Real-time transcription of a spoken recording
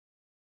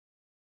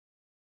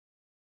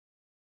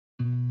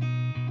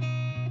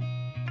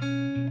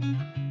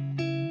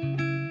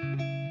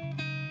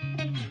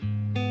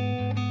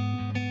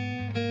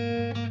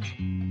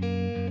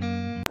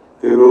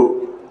Thiru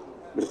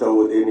Mr.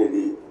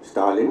 Udinidhi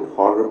Stalin,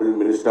 Honorable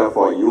Minister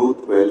for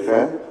Youth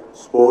Welfare,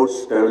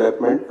 Sports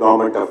Development,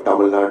 Government of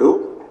Tamil Nadu,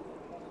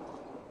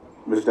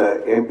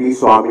 Mr. M.P.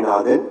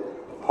 Swaminathan,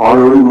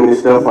 Honorable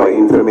Minister for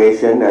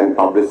Information and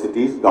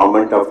Publicity,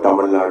 Government of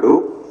Tamil Nadu,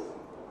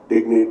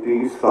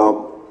 dignitaries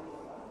from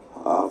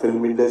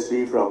film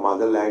industry, from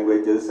other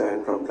languages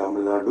and from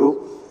Tamil Nadu,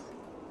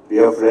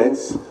 dear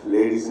friends,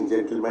 ladies and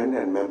gentlemen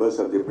and members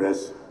of the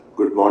press,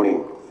 good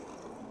morning.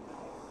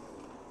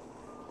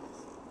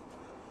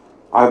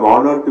 I am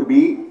honored to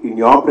be in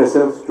your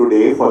presence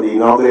today for the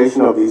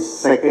inauguration of the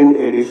second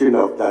edition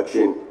of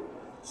Dakshin,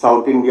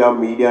 South India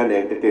Media and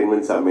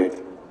Entertainment Summit.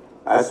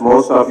 As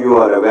most of you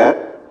are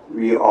aware,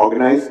 we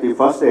organized the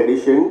first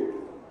edition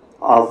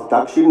of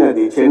Dakshin at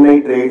the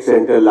Chennai Trade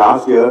Center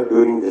last year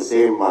during the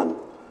same month,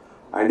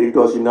 and it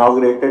was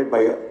inaugurated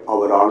by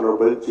our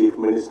Honorable Chief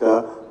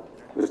Minister,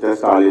 Mr.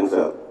 Stalin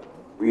sir.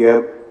 We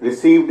have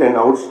received an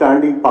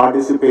outstanding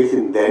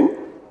participation then,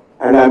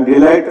 and I am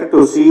delighted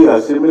to see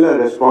a similar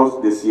response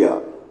this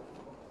year.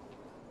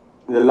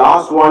 In the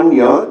last 1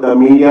 year, the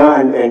media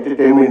and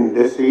entertainment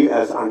industry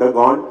has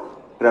undergone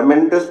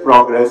tremendous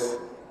progress,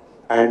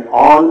 and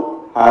all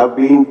have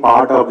been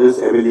part of this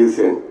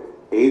evolution,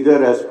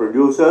 either as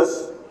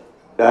producers,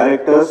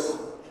 directors,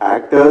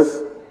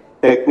 actors,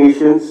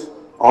 technicians,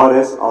 or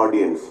as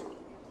audience.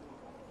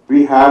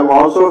 We have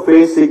also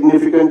faced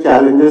significant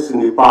challenges in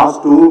the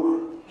past 2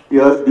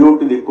 years due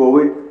to the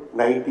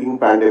COVID-19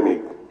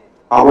 pandemic.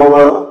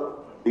 However,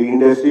 the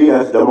industry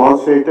has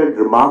demonstrated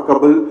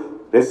remarkable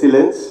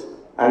resilience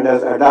and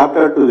has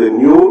adapted to the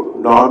new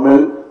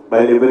normal by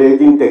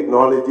leveraging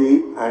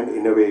technology and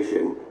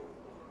innovation.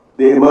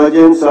 The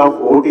emergence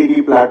of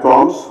OTT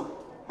platforms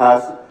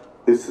has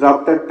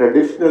disrupted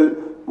traditional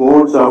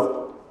modes of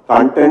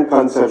content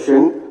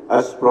consumption,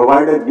 has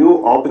provided new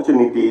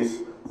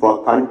opportunities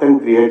for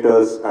content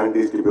creators and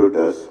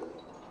distributors.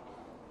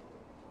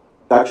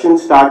 Dakshin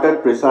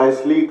started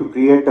precisely to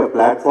create a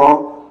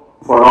platform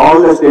for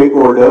all the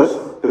stakeholders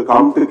to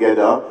come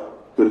together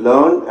to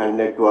learn and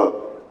network.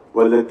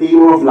 Well, the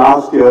theme of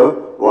last year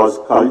was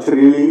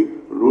culturally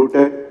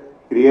rooted,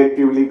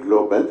 creatively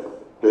global.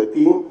 The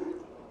theme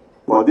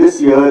for this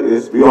year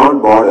is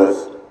Beyond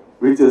Borders,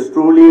 which is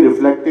truly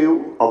reflective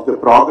of the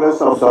progress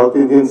of South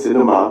Indian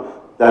cinema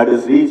that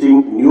is reaching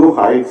new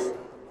heights,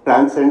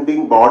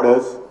 transcending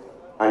borders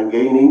and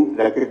gaining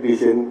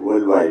recognition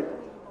worldwide.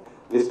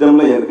 Wisdom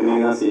la எனக்கு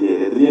நீங்க தான்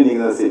senior, எதுலயும்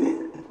நீங்க தான் senior.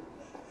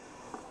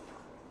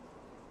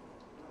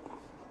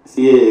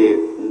 CII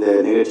இந்த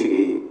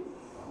நிகழ்ச்சிக்கு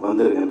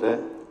வந்திருக்கின்ற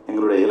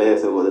எங்களுடைய இளைய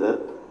சகோதரர்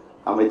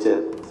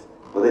அமைச்சர்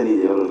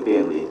உதயநிதி அவர்களுக்கு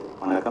என்னுடைய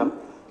வணக்கம்.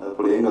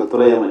 அதுபோல எங்கள்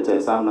துறை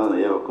அமைச்சர் சாமிநாதன்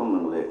ஐயாவுக்கும்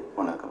என்னுடைய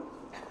வணக்கம்.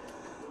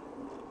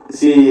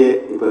 CII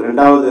இப்போ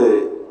 2வது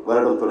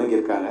வருடம்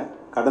தொடங்கியிருக்காங்க.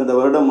 கடந்த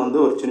வருடம்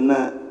ஒரு சின்ன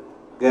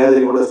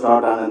கேதரிங்கோட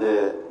ஸ்டார்ட் ஆன இந்த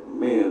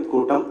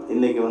கூட்டம்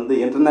இன்னைக்கு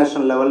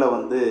இன்டர்நேஷ்னல் லெவலில்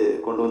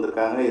கொண்டு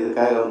வந்திருக்காங்க.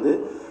 இதுக்காக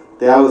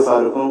தியாகு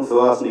சாருக்கும்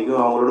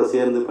சுஹாசினிக்கும் அவங்களோட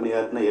சேர்ந்து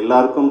பணியாற்றின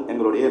எல்லாருக்கும்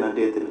எங்களுடைய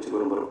நன்றியை தெரிவிச்சுக்க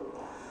விரும்புகிறோம்.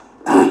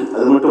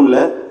 அது மட்டும்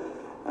இல்லை,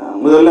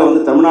 முதல்ல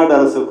தமிழ்நாடு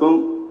அரசுக்கும்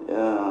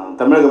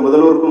தமிழக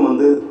முதல்வருக்கும்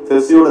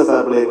ஃபெஸ்டியோட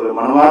சார்பில் எங்களுடைய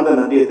மனமார்ந்த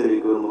நன்றியை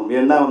தெரிவிக்க விரும்புகிறோம்.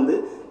 ஏன்னா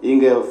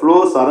இங்கே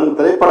ஃப்ளோர்ஸ்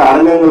திரைப்பட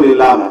அரங்கங்கள்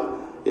இல்லாமல்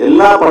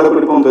எல்லா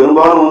படப்பிடிப்பும்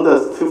பெரும்பாலும்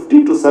 50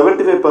 to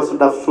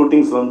 75% ஆஃப்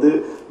ஷூட்டிங்ஸ்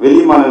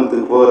வெளி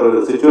மாநிலத்துக்கு போகிற ஒரு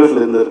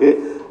சுச்சுவேஷன் இருந்திருக்கு.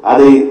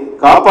 அதை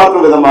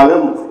காப்பாற்றும் விதமாக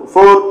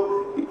 4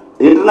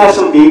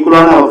 இன்டர்நேஷனலுக்கு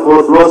ஈக்குவலான 4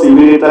 ஃப்ளோர்ஸ்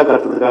இமீடியட்டாக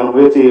கட்டுறதுக்கான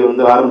முயற்சியை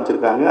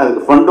ஆரம்பிச்சிருக்காங்க.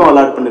 அதுக்கு ஃபண்டும்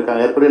அலாட்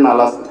பண்ணியிருக்காங்க. ஏற்கனவே நான்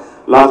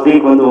லாஸ்ட்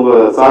வீக்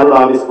உங்கள் சாரோட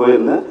ஆஃபீஸ்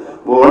போயிருந்தேன்.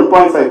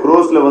 1.5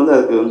 crores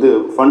அதுக்கு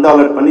ஃபண்ட்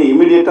அலாட் பண்ணி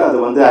இமீடியட்டாக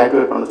அதை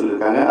ஆக்டிவேட் பண்ண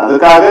சொல்லியிருக்காங்க.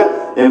 அதுக்காக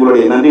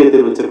எங்களுடைய நன்றியை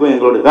தெரிவிச்சிருக்கோம்.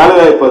 எங்களுடைய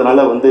வேலைவாய்ப்பு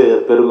அதனால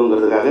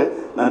பெருகுங்கிறதுக்காக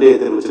நன்றியை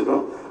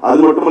தெரிவிச்சிருக்கிறோம். அது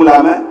மட்டும்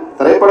இல்லாமல்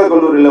திரைப்பட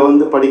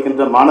கல்லூரியில்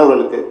படிக்கின்ற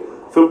மாணவர்களுக்கு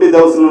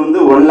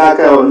 50,000 1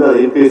 lakh அதை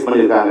இன்க்ரீஸ்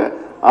பண்ணியிருக்காங்க.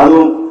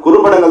 அதுவும்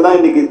குறும்படங்கள் தான்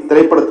இன்னைக்கு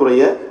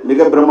திரைப்படத்துறையை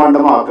மிக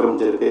பிரம்மாண்டமாக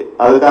ஆக்கிரமிச்சிருக்கு.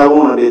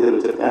 அதுக்காகவும் நன்றியை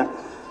தெரிவிச்சிருக்கேன்.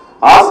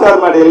 ஆஸ்கார்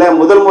மேடையில்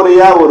முதல்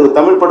முறையாக ஒரு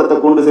தமிழ் படத்தை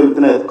கொண்டு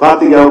செலுத்தின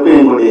கார்த்திகாவுக்கு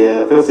எங்களுடைய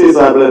ஃபெஸ்டி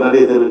சார்பில்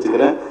நன்றியை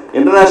தெரிவிச்சுக்கிறேன்.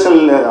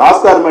 இன்டர்நேஷனல்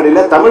ஆஸ்கார்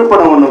மேடையில் தமிழ்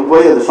படம் ஒன்று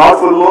போய் அது ஷார்ட்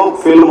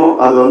ஃபில்மும்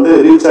அது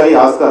ரீச் ஆகி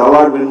ஆஸ்கார்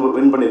அவார்டு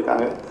வின்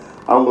பண்ணியிருக்காங்க.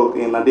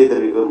 அவங்களுக்கு நன்றியை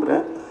தெரிவிக்க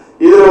விரும்புகிறேன்.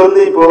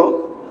 இதில் இப்போது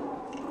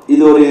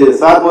இது ஒரு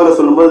சார் முறை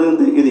சொல்லும்போது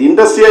இது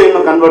இண்டஸ்ட்ரியாக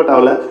இன்னும் கன்வெர்ட்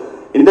ஆகலை.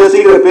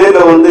 இண்டஸ்ட்ரிங்கிற பேரில்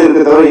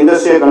இருக்க தவிர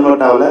இண்டஸ்ட்ரியாக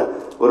கன்வெர்ட் ஆகலை.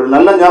 ஒரு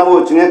நல்ல ஞாபகம்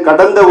வச்சுங்க,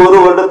 கடந்த ஒரு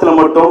வருடத்தில்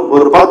மட்டும்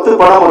ஒரு 10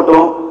 படம்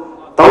மட்டும்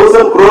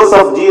 1000 crores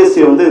ஆஃப் GST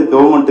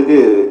கவர்மெண்ட்டுக்கு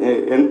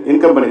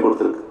இன்கம் பண்ணி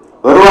கொடுத்துருக்கு.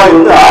 வருவாய்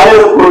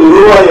 1000 கோடி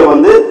ரூபாயை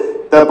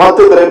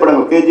 10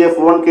 திரைப்படங்கள் KGF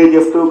 1,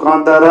 KGF 2,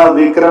 காந்தாரா,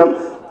 விக்ரம்,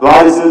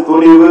 வாரிசு,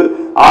 துணிவு,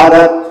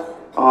 ஆர்ஆர்,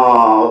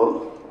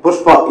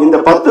 புஷ்பா, இந்த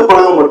 10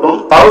 படங்கள் மட்டும்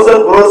 1000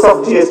 crores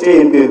of GST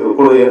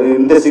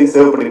industry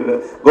save பண்ணிருக்கு,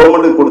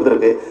 கவர்மெண்ட்டுக்கு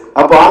கொடுத்துருக்கு.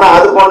 அப்போ ஆனால்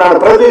அதுக்கு உண்டான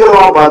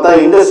பிரதிகரமாக பார்த்தா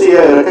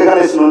இண்டஸ்ட்ரியை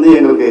ரெக்கக்னைசேஷன்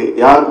எங்களுக்கு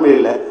யாருக்குமே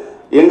இல்லை.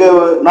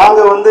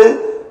 நாங்கள்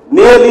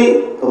nearly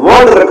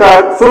world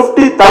record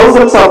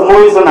 50,000 of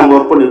movies நாங்கள்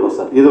ஒர்க் பண்ணியிருக்கோம்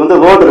சார். இது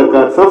world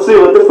record.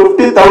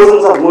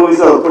 50,000 of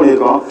movies work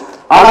பண்ணியிருக்கோம்.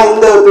 ஆனால்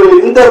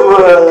இந்த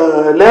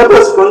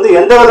லேபர்ஸ்க்கு வந்து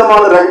எந்த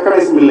விதமான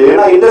ரெகக்னைஸும் இல்லை.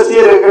 ஏன்னா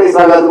இண்டஸ்ட்ரியே ரெகக்னைஸ்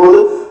ஆகாத போது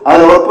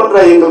அதை ஒர்க் பண்ணுற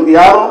எங்களுக்கு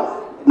யாரும்,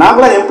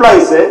 நாங்களாம்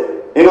எம்ப்ளாயிஸு,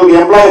 எங்களுக்கு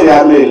எம்ப்ளாயர்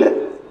யாருமே இல்லை.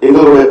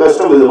 எங்களுடைய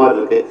கஷ்டம் இது மாதிரி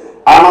இருக்கு.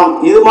 ஆனால்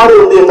இது மாதிரி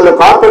வந்து எங்களை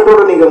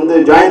கார்பரேட்டோட நீங்கள் வந்து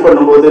ஜாயின்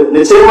பண்ணும்போது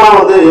நிச்சயமாக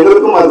வந்து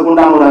எங்களுக்கும்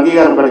அதுக்குண்டான ஒரு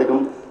அங்கீகாரம்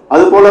கிடைக்கும்.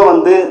 அது போல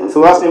வந்து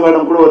சுஹாசினி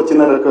மேடம் கூட ஒரு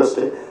சின்ன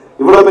ரெக்வஸ்ட்,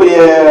 இவ்வளோ பெரிய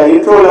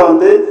இன்ட்ரோவில்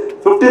வந்து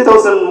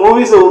 50,000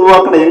 மூவிஸை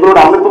உருவாக்கின எங்களோட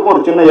அமைப்புக்கும்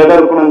ஒரு சின்ன இடம்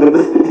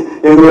இருக்கணுங்கிறது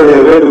எங்களுடைய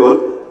வேண்டுகோள்.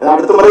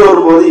 அடுத்த முறை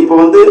வரும்போது இப்போ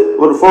வந்து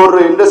ஒரு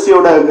 4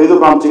 இண்டஸ்ட்ரியோட இது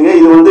காமிச்சிங்க,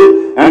 இது வந்து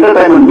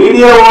என்டர்டைன்மெண்ட்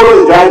மீடியாவோடு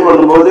ஜாயின்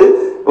பண்ணும்போது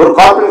ஒரு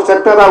கார்பரேட்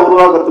செக்டராக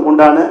உருவாக்குறதுக்கு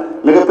உண்டான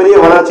மிகப்பெரிய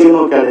வளர்ச்சின்னு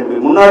நோக்கி அடைப்பு.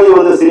 முன்னாடி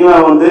வந்து சினிமா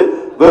வந்து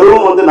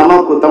வெறும் வந்து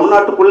நமக்கு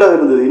தமிழ்நாட்டுக்குள்ளே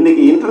இருந்தது.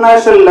 இன்னைக்கு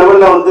இன்டர்நேஷனல்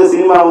லெவலில் வந்து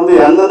சினிமா வந்து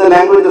அந்தந்த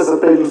லாங்குவேஜ்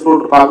சப்டைட்டில்ஸ்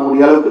போட்டு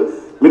பார்க்கக்கூடிய அளவுக்கு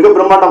மிக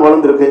பிரம்மாண்டம்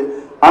வளர்ந்துருக்கு.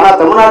 ஆனால்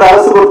தமிழ்நாடு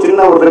அரசுக்கு ஒரு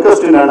சின்ன ஒரு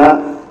ரெக்வஸ்ட் என்னன்னா,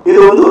 இது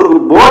வந்து ஒரு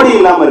பாடி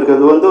இல்லாமல் இருக்குது,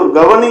 இது வந்து ஒரு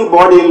கவர்னிங்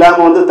பாடி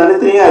இல்லாமல் வந்து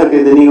தனித்தனியாக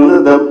இருக்குது. இது நீங்கள்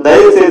வந்து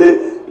தயவு செய்து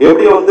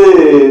எப்படி வந்து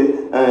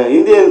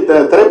இந்திய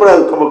திரைப்பட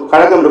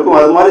கழகம் இருக்கும்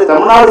அது மாதிரி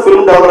தமிழ்நாடு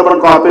ஃபிலிம்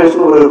டெவலப்மெண்ட்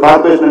கார்பரேஷன் ஒரு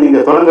கார்பரேஷனை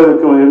நீங்கள் தொடங்க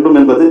வைக்க வேண்டும்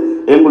என்பது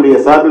எங்களுடைய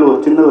சார்பில் ஒரு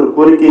சின்ன ஒரு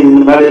கோரிக்கை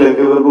இந்த மேடையில்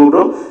இருக்க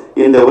விரும்புகின்றோம்.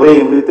 இந்த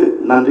உரையை முடித்து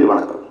நன்றி,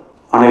 வணக்கம்.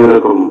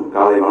 அனைவருக்கும்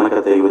காலை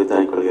வணக்கத்தை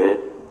உரித்தாக்கிக் கொள்கிறேன்.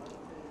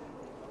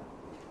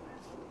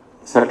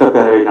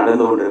 சட்டப்பேரவை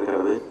நடந்து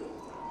கொண்டிருக்கிறது.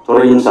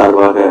 துறையின்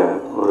சார்பாக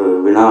ஒரு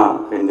வினா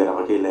என்கிற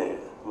வகையில்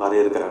வர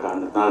இருக்கிற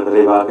காரணத்தினால்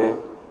விரைவாக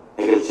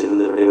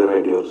நிகழ்ச்சியிலிருந்து விடைபெற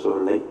வேண்டிய ஒரு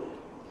சூழ்நிலை.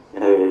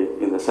 எனவே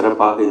இந்த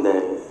சிறப்பாக இந்த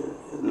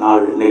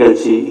நாள்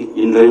நிகழ்ச்சி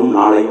இன்றையும்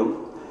நாளையும்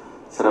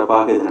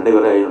சிறப்பாக இது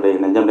நடைபெற என்னுடைய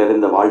நெஞ்சம்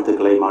நிறைந்த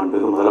வாழ்த்துக்களை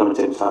மாண்புமிகு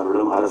முதலமைச்சரின்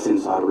சார்பிலும்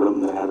அரசின் சார்பிலும்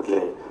இந்த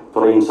நேரத்தில்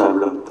துறையின்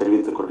சார்பிலும்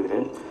தெரிவித்துக்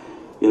கொள்கிறேன்.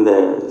 இந்த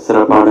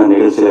சிறப்பான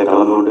நிகழ்ச்சியில்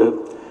கலந்து கொண்டு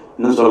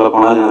இன்னும்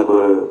சொல்லப்போனால் எனக்கு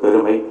ஒரு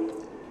பெருமை.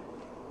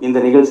 இந்த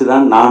நிகழ்ச்சி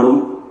தான்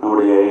நானும்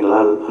நம்முடைய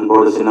எங்களால்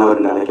அன்போடு சின்னவர்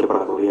என்று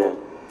அழைக்கப்படக்கூடிய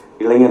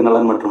இளைஞர்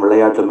நலன் மற்றும்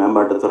விளையாட்டு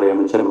மேம்பாட்டுத்துறை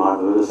அமைச்சர்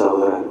மாண்புமிகு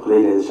சகோதரர்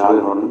உதயநிதி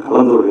ஸ்டாலினுடன்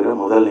கலந்து கொள்கிற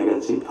முதல்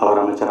நிகழ்ச்சி அவர்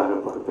அமைச்சராக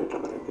பொறுப்பேற்ற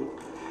பிறகு.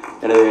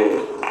 எனவே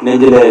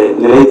நெஞ்சில்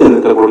நிலைத்து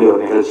நிற்கக்கூடிய ஒரு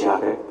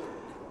நிகழ்ச்சியாக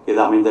இது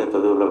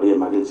அமைந்திருப்பது உள்ளபடிய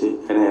மகிழ்ச்சி.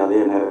 எனவே அதே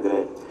நேரத்தில்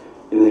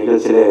இந்த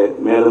நிகழ்ச்சியிலே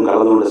மேலும்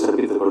கலந்து கொண்டு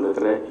சிறப்பித்துக்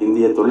கொண்டிருக்கிற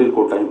இந்திய தொழில்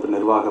கூட்டமைப்பு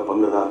நிர்வாக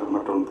பங்குதாரர்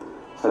மற்றும்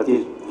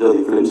சதீஷ்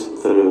ஜோதி ஃபிலிம்ஸ்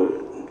திரு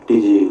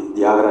டிஜி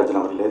தியாகராஜன்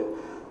அவர்களே,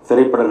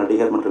 திரைப்பட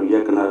நடிகர் மற்றும்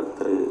இயக்குனர்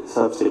திரு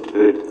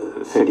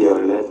செட்டி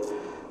அவர்களே,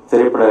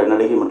 திரைப்பட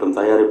நடிகை மற்றும்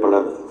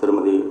தயாரிப்பாளர்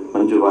திருமதி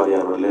மஞ்சு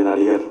வாரியார் அவர்களே,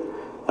 நடிகர்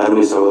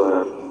அருமை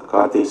சகோதரர்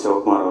கார்த்திக்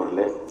சிவகுமார்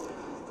அவர்களே,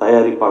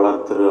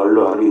 தயாரிப்பாளர் திரு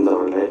அல்லு அரவிந்த்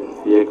அவர்களே,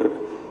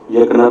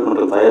 இயக்குனர்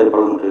மற்றும்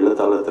தயாரிப்பாளர் மற்றும்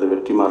எழுத்தாளர் திரு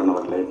வெற்றிமாறன்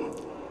அவர்களே,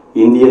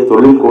 இந்திய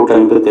தொழில்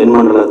கூட்டமைப்பு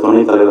தென்மண்டல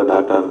துணைத் தலைவர்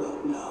டாக்டர்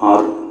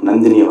ஆர்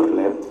நந்தினி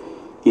அவர்களே,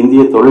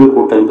 இந்திய தொழில்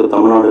கூட்டமைப்பு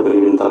தமிழ்நாடு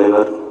பிரிவின்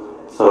தலைவர்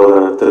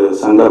சகோதரர் திரு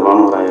சங்கர்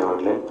பானுராய்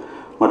அவர்களே,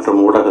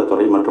 மற்றும்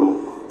ஊடகத்துறை மற்றும்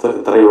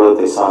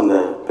திரையுலகத்தை சார்ந்த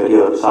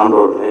பெரியவர்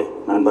சான்றோர்களே,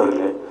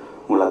 நண்பர்களே,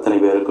 உங்கள் அத்தனை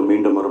பேருக்கும்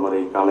மீண்டும் ஒரு முறை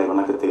காலை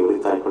வணக்கத்தை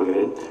உரித்தாக்கிக்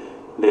கொள்கிறேன்.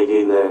 இன்றைக்கு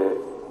இந்த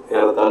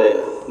ஏறத்தாழ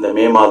இந்த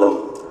மே மாதம்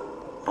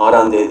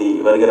 6ஆம் தேதி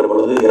வருகிற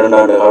பொழுது 2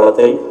 ஆண்டு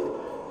காலத்தை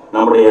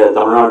நம்முடைய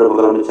தமிழ்நாடு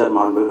முதலமைச்சர்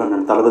மாண்புமிகு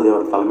அண்ணன் தளபதி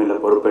அவர்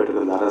தலைமையில்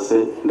பொறுப்பேற்றிருந்த அரசு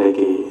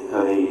இன்றைக்கு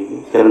அதை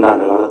 2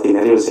 ஆண்டு காலத்தை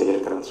நிறைவு செய்ய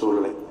இருக்கிற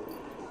சூழ்நிலை.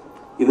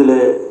 இதில்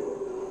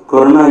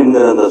கொரோனா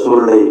என்கிற அந்த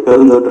சூழ்நிலை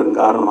பெருந்தொற்றின்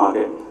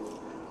காரணமாக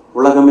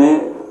உலகமே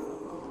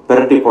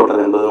பிரட்டி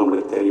போட்டது என்பது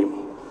உங்களுக்கு தெரியும்.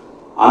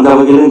 அந்த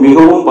வகையில்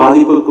மிகவும்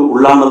பாதிப்புக்கு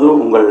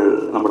உள்ளானதும்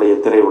நம்முடைய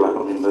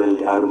திரையுலகம் என்பதில்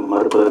யாரும்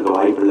மறுப்பதற்கு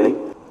வாய்ப்பில்லை.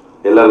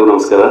 ಎಲ್ಲರಿಗೂ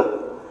ನಮಸ್ಕಾರ.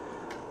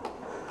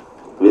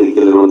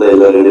 ವೇದಿಕೆಯಲ್ಲಿರುವಂಥ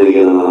ಎಲ್ಲ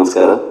ಗಣ್ಯರಿಗೆ ನನ್ನ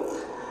ನಮಸ್ಕಾರ.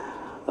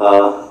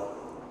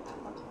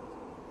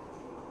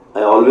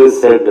 I always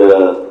said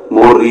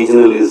more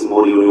regional is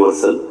more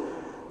universal.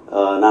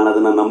 ನಾನು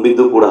ಅದನ್ನು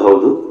ನಂಬಿದ್ದು ಕೂಡ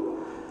ಹೌದು.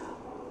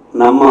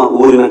 ನಮ್ಮ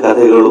ಊರಿನ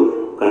ಕಥೆಗಳು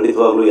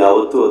ಖಂಡಿತವಾಗ್ಲೂ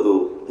ಯಾವತ್ತೂ ಅದು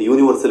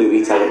ಯೂನಿವರ್ಸಲಿ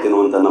ರೀಚ್ ಆಗುತ್ತೆ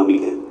ಅನ್ನುವಂಥ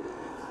ನಂಬಿಕೆ.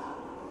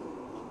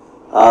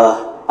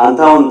 ಅಂಥ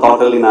ಒಂದು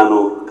ಥಾಟಲ್ಲಿ ನಾನು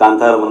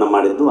ಕಾಂತಾರವನ್ನು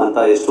ಮಾಡಿದ್ದು. ಅಂಥ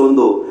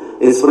ಎಷ್ಟೊಂದು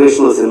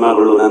ಇನ್ಸ್ಪಿರೇಷನಲ್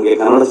ಸಿನಿಮಾಗಳು ನನಗೆ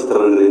ಕನ್ನಡ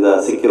ಚಿತ್ರರಂಗದಿಂದ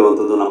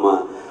ಸಿಕ್ಕಿರುವಂಥದ್ದು ನಮ್ಮ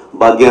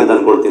ಭಾಗ್ಯ ಅಂತ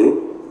ಅಂದ್ಕೊಳ್ತೀನಿ.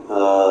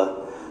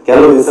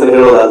 ಕೆಲವು ಹೆಸರು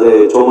ಹೇಳೋದಾದರೆ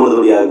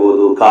ಚೋಮನದುಡಿ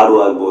ಆಗ್ಬೋದು, ಕಾಡು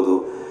ಆಗ್ಬೋದು,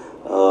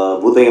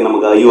 ಭೂತಯ್ಯ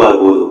ನಮಗ ಅಯ್ಯು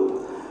ಆಗ್ಬೋದು,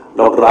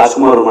 ಡಾಕ್ಟರ್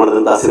ರಾಜ್ಕುಮಾರ್ ಅವರು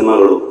ಮಾಡಿದಂಥ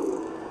ಸಿನಿಮಾಗಳು,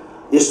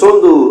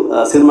 ಎಷ್ಟೊಂದು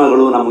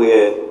ಸಿನಿಮಾಗಳು ನಮಗೆ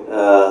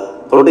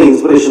ದೊಡ್ಡ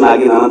ಇನ್ಸ್ಪಿರೇಷನ್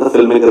ಆಗಿ ನಾನಂಥ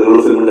ಫಿಲ್ಮ್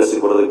ಮೇಕರ್ಗಳು ಫಿಲ್ಮ್ ಇಂಡಸ್ಟ್ರಿ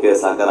ಕೊಡೋದಕ್ಕೆ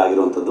ಸಹಕಾರ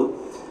ಆಗಿರುವಂಥದ್ದು.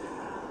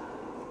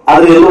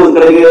 ಆದರೆ ಎಲ್ಲೋ ಒಂದು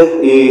ಕಡೆಗೆ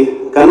ಈ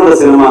ಕನ್ನಡ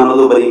ಸಿನಿಮಾ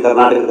ಅನ್ನೋದು ಬರೀ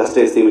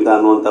ಕರ್ನಾಟಕಕ್ಕಷ್ಟೇ ಸೀಮಿತ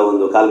ಅನ್ನುವಂಥ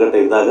ಒಂದು ಕಾಲಘಟ್ಟ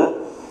ಇದ್ದಾಗ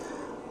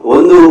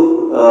ಒಂದು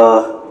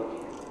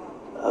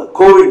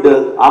Covid,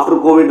 after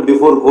Covid,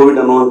 before Covid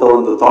ಅನ್ನುವಂಥ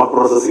ಒಂದು ಥಾಟ್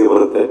ಪ್ರೊಸೆಸ್ಗೆ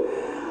ಬರುತ್ತೆ.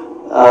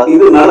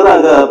 ಇದು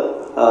ನಡೆದಾಗ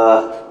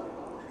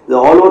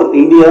ಆಲ್ ಓವರ್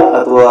ಇಂಡಿಯಾ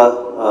ಅಥವಾ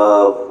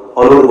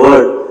ಆಲ್ ಓವರ್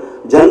ವರ್ಲ್ಡ್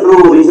ಜನರು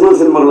ರೀಜನಲ್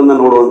ಸಿನಿಮಾಗಳನ್ನ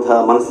ನೋಡುವಂಥ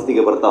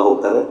ಮನಸ್ಥಿತಿಗೆ ಬರ್ತಾ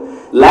ಹೋಗ್ತಾರೆ.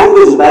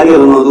 ಲ್ಯಾಂಗ್ವೇಜ್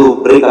ಬ್ಯಾರಿಯರ್ ಅನ್ನೋದು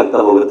ಬ್ರೇಕ್ ಆಗ್ತಾ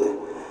ಹೋಗುತ್ತೆ.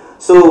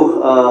 ಸೊ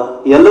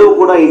ಎಲ್ಲವೂ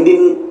ಕೂಡ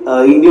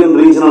ಇಂಡಿಯನ್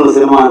ರೀಜನಲ್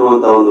ಸಿನಿಮಾ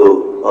ಅನ್ನುವಂಥ ಒಂದು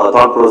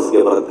ಥಾಟ್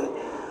ಪ್ರೊಸೆಸ್ಗೆ ಬರುತ್ತೆ.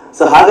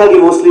 ಸೊ ಹಾಗಾಗಿ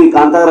ಮೋಸ್ಟ್ಲಿ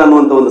ಕಾಂತಾರ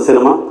ಅನ್ನುವಂಥ ಒಂದು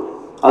ಸಿನಿಮಾ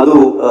ಅದು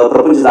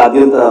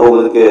ಪ್ರಪಂಚದಾದ್ಯಂತ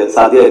ಹೋಗೋದಕ್ಕೆ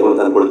ಸಾಧ್ಯ ಆಯಿತು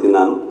ಅಂತ ಅಂದ್ಕೊಳ್ತೀನಿ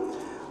ನಾನು.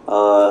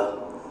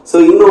 ಸೊ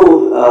ಇನ್ನೂ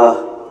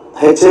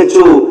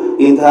ಹೆಚ್ಚೆಚ್ಚು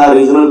ಇಂತಹ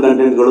ರೀಜನಲ್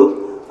ಕಂಟೆಂಟ್ಗಳು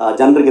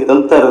ಜನರಿಗೆ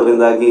ತಲುಪ್ತಾ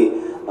ಇರೋದ್ರಿಂದಾಗಿ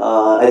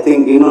ಐ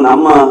ಥಿಂಕ್ ಇನ್ನು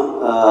ನಮ್ಮ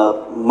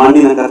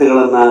ಮಣ್ಣಿನ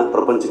ಕಥೆಗಳನ್ನು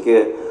ಪ್ರಪಂಚಕ್ಕೆ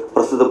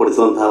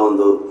ಪ್ರಸ್ತುತಪಡಿಸುವಂತಹ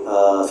ಒಂದು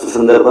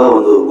ಸುಸಂದರ್ಭ,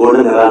 ಒಂದು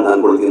ಗೋಲ್ಡನ್ ಎರಾ ಅಂತ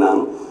ಅಂದ್ಕೊಳ್ತೀನಿ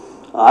ನಾನು.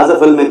 ಆಸ್ ಅ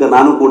ಫಿಲ್ಮ್ ಮೇಕರ್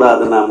ನಾನು ಕೂಡ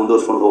ಅದನ್ನು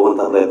ಮುಂದುವರ್ಸ್ಕೊಂಡು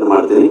ಹೋಗುವಂಥ ಪ್ರಯತ್ನ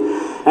ಮಾಡ್ತೀನಿ.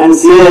 ಆ್ಯಂಡ್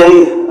CII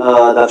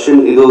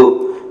ದಕ್ಷಿಣ್ ಇದು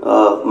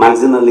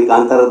ಮ್ಯಾಗ್ಝಿನಲ್ಲಿ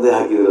ಕಾಂತಾರದ್ದೇ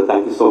ಹಾಕಿದ್ರು.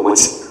 Thank you so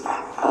much.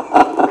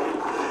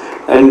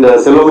 And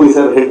Selvamani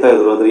sir ಹೇಳ್ತಾ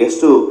ಇದ್ರು, ಅಂದರೆ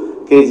ಎಷ್ಟು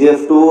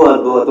KGF 2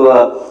 ಅಥವಾ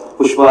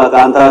ಪುಷ್ಪ,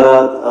 ಕಾಂತಾರ,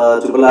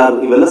 RRR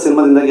ಇವೆಲ್ಲ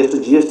ಸಿನಿಮಾದಿಂದಾಗಿ ಎಷ್ಟು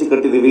GST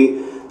ಕಟ್ಟಿದ್ದೀವಿ,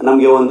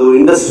 ನಮಗೆ ಒಂದು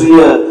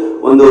ಇಂಡಸ್ಟ್ರಿಯ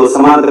ಒಂದು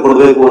ಸಮಾನತೆ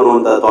ಕೊಡಬೇಕು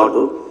ಅನ್ನುವಂಥ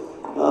ಥಾಟು.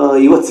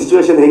 ಇವತ್ತು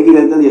ಸಿಚುವೇಶನ್ ಹೇಗಿದೆ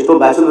ಅಂತಂದ್ರೆ ಎಷ್ಟೋ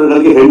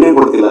ಬ್ಯಾಚುಲರ್ಗಳಿಗೆ ಹೆಣ್ಣೆ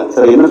ಕೊಡ್ತಿಲ್ಲ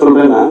ಸರ್. ಏನೋ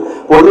சொல்றேன்னா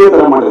பொண்ணே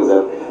தர மாட்டேங்க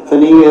சார். ஸோ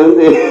நீங்கள்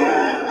வந்து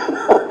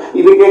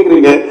இது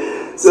கேட்குறீங்க.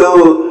 ஸோ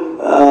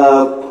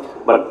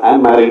பட் ஐ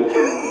ஆம் மேரிட்,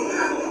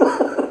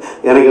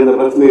 எனக்கு அந்த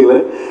ಪ್ರಶ್ನೆ ಇಲ್ಲ.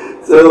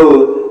 ಸೊ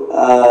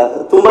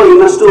ತುಂಬ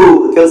ಇನ್ನಷ್ಟು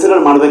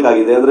ಕೆಲಸಗಳು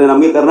ಮಾಡಬೇಕಾಗಿದೆ. ಅಂದರೆ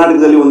ನಮಗೆ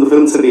ಕರ್ನಾಟಕದಲ್ಲಿ ಒಂದು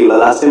ಫಿಲ್ಮ್ ಸಿಟಿ ಇಲ್ಲ.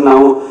 ಲಾಸ್ಟ್ ಟೈಮ್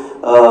ನಾವು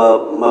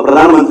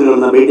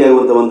ಪ್ರಧಾನಮಂತ್ರಿಗಳನ್ನ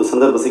ಭೇಟಿಯಾಗುವಂಥ ಒಂದು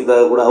ಸಂದರ್ಭ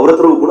ಸಿಕ್ಕಿದಾಗ ಕೂಡ ಅವ್ರ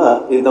ಹತ್ರವೂ ಕೂಡ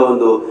ಇಂಥ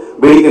ಒಂದು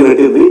ಬೇಡಿಕೆ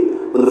ನೆಟ್ಟಿದ್ವಿ,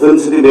 ಒಂದು ಫಿಲ್ಮ್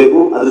ಸಿಟಿ ಬೇಕು.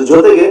 ಅದ್ರ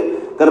ಜೊತೆಗೆ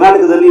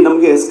ಕರ್ನಾಟಕದಲ್ಲಿ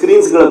ನಮಗೆ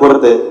ಸ್ಕ್ರೀನ್ಸ್ಗಳ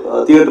ಕೊರತೆ,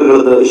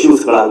 ಥಿಯೇಟರ್ಗಳ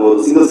ಇಶ್ಯೂಸ್ಗಳಾಗ್ಬೋದು,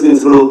 ಸಿಂಗಲ್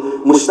ಸ್ಕ್ರೀನ್ಸ್ಗಳು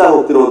ಮುಚ್ತಾ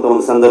ಹೋಗ್ತಿರುವಂಥ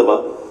ಒಂದು ಸಂದರ್ಭ.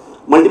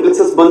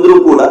 ಮಲ್ಟಿಪ್ಲೆಕ್ಸಸ್ ಬಂದರೂ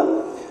ಕೂಡ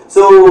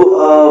ಸೊ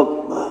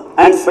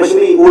ಆ್ಯಂಡ್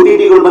ಸ್ಪೆಷಲಿ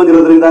OTTಗಳು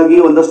ಬಂದಿರೋದ್ರಿಂದಾಗಿ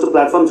ಒಂದಷ್ಟು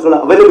ಪ್ಲಾಟ್ಫಾರ್ಮ್ಸ್ಗಳ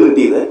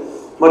ಅವೈಲಬಿಲಿಟಿ ಇದೆ,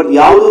 ಬಟ್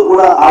ಯಾವುದೂ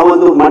ಕೂಡ ಆ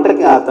ಒಂದು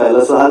ಮಟ್ಟಕ್ಕೆ ಆಗ್ತಾ ಇಲ್ಲ.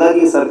 ಸೊ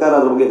ಹಾಗಾಗಿ ಸರ್ಕಾರ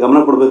ಅದ್ರ ಬಗ್ಗೆ ಗಮನ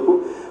ಕೊಡಬೇಕು.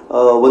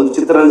 ಒಂದು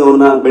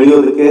ಚಿತ್ರರಂಗವನ್ನು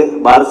ಬೆಳೆಯೋದಕ್ಕೆ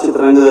ಭಾರತ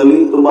ಚಿತ್ರರಂಗದಲ್ಲಿ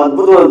ತುಂಬ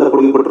ಅದ್ಭುತವಾದಂಥ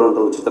ಕೊಡುಗೆ ಕೊಟ್ಟಿರುವಂಥ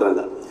ಒಂದು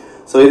ಚಿತ್ರರಂಗ.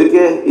 ಸೊ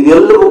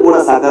ಇದೆಲ್ಲವೂ ಕೂಡ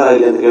ಸಾಕಾರ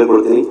ಆಗಲಿ ಅಂತ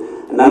ಕೇಳ್ಕೊಳ್ತೀನಿ.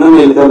 ನನ್ನನ್ನು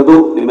ಇಲ್ಲಿ ಕರೆದು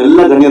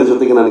ನಿಮ್ಮೆಲ್ಲ ಗಣ್ಯರ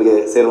ಜೊತೆಗೆ ನನಗೆ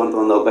ಸೇರುವಂಥ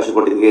ಒಂದು ಅವಕಾಶ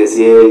ಕೊಟ್ಟಿದ್ದಕ್ಕೆ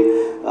CII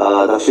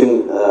ದಕ್ಷಿಣ್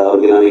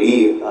ಅವರಿಗೆ ನಾನು ಈ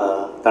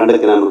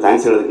ತಂಡಕ್ಕೆ ನಾನು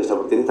ಥ್ಯಾಂಕ್ಸ್ ಹೇಳೋದಕ್ಕೆ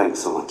ಇಷ್ಟಪಡ್ತೀನಿ. Thank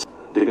you so much.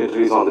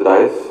 Dignitaries on the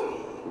dais,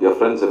 dear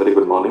friends, a very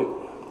good morning.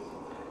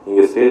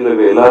 இங்கே ஸ்டேஜில்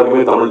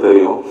எல்லாருக்குமே தமிழ்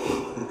தெரியும்,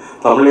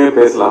 தமிழே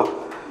பேசலாம்.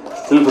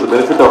 Still for the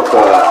benefit of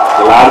the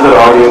larger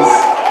audience,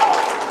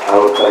 I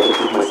would try to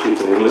keep my speech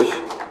in English.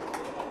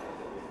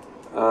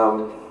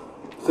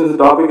 Since the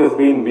topic has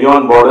been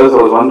beyond borders,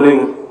 I was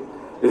wondering,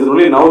 is it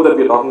only now that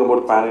we are talking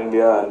about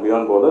pan-India and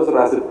beyond borders, or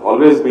has it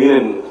always been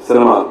in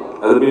cinema?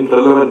 Has it been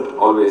relevant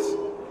always?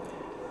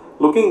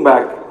 Looking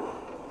back,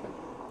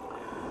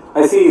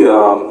 I see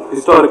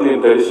historically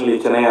and traditionally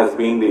Chennai has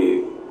been the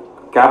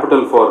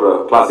capital for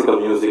classical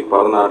music,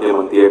 Bharatanatyam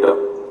and theatre.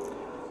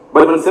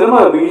 But when cinema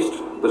reached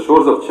the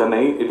shores of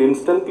Chennai, it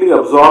instantly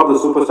absorbed the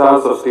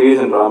superstars of stage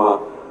and drama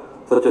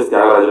such as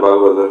Tyagaraja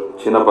Bhagavathar,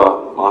 Chinnappa,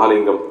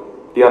 Mahalingam,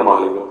 T.R.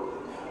 Mahalingam,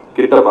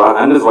 Kittappa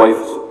and his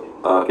wife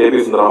K.P.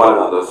 Sundarama and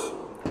others.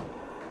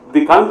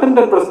 The content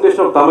and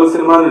presentation of Tamil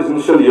cinema in its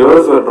initial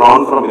years were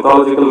drawn from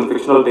mythological and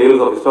fictional tales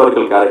of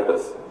historical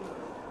characters.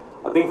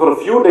 I think for a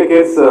few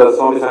decades,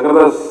 Swami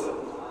Shankarada's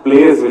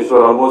plays, which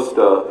were almost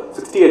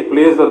 68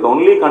 plays, were the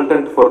only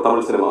content for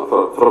Tamil cinema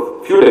for a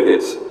few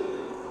decades.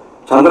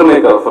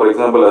 Chandramekha, for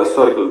example, a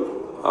historical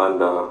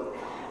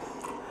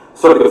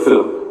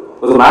film,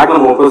 was a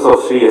magnum opus of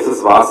Sri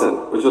S.S. Vasan,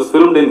 which was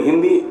filmed in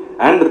Hindi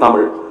and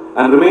Tamil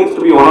and remains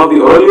to be one of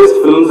the earliest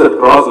films that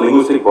crossed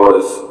linguistic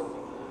borders.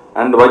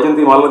 And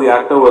Vaijayanti Malla, the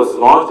actor, was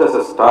launched as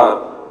a star,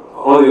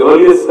 one of the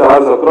earliest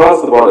stars across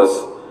the borders.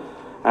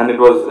 And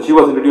she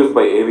was introduced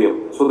by AVM.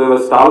 So there were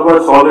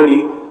stalwarts already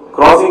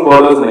crossing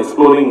borders and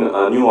exploring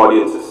new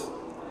audiences.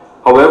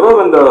 However,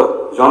 when the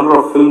genre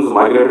of films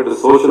migrated to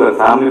social and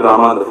family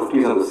drama in the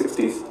 50s and the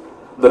 60s,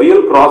 the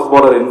real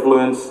cross-border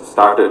influence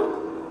started,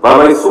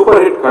 whereby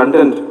super-hit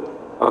content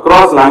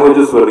across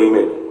languages were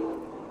remade.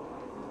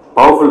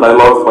 Powerful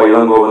dialogues by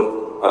Ilangovan,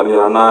 Arnir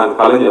Anna and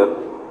Kalaignar,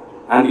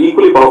 and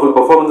equally powerful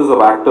performances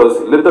of actors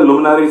let the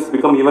luminaries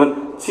become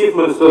even chief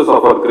ministers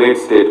of our great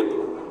state.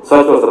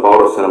 Such was the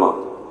power of cinema.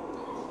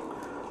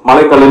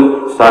 Malaikalan,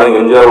 starring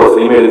MGR, was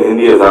remade in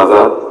Hindi as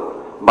Azad.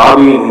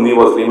 Babi in Hindi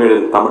was remade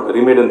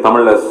in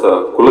Tamil as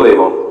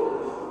Kuladevam.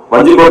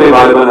 Vanjikode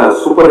Valiban, a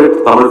super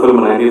hit Tamil film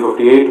in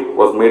 1958,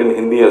 was made in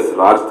Hindi as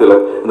Raj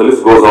Tilak, and the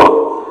list goes on.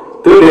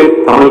 Till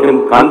date,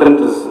 Tamil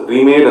content is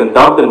remade and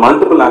dubbed in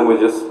multiple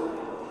languages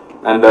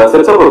and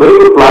sets up a very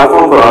good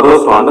platform for others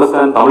to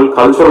understand Tamil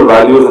cultural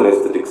values and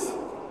aesthetics.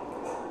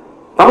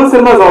 Tamil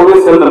cinema has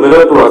always held a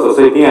mirror to our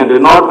society and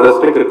did not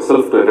restrict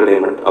itself to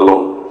entertainment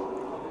alone.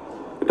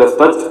 It has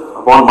touched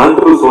upon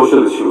multiple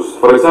social issues.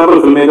 For example,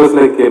 filmmakers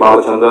like K.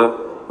 Balachandra,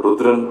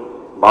 Rudran,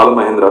 Bala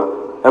Mahendra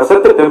have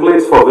set the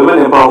templates for women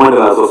empowerment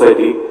in our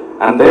society,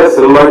 and their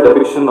celluloid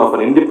depiction of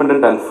an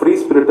independent and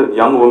free-spirited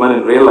young woman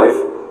in real life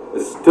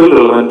is still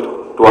relevant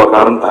to our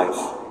current times.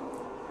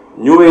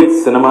 New Age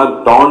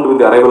cinema dawned with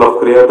the arrival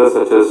of creators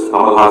such as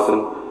Kamal Hassan,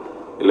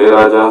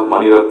 Ilayaraja,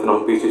 Mani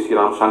Ratnam, P.C.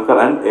 Sriram Shankar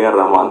and A.R.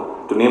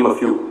 Rahman, to name a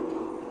few.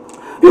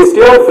 They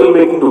steered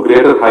filmmaking to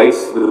greater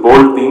heights with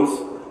bold themes,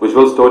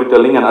 visual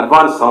storytelling and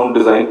advanced sound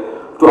design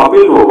to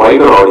appeal to a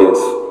wider audience.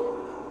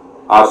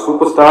 Our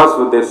superstars,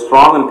 with their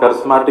strong and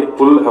charismatic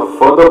pull, have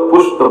further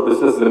pushed the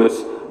business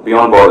limits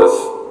beyond borders.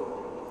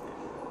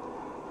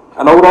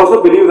 And I would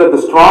also believe that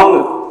the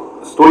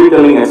strong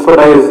storytelling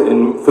expertise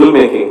in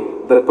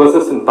filmmaking that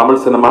persists in Tamil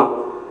cinema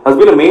has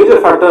been a major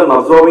factor in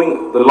absorbing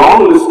the long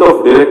list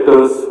of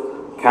directors,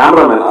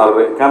 cameramen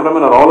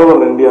are all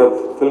over India,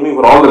 filming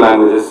for all the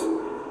languages.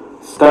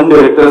 Stunt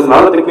directors and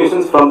other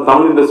technicians from the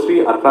Tamil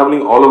industry are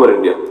traveling all over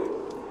India.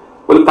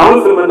 Well,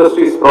 Tamil film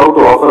industry is proud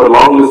to offer a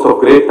long list of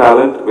great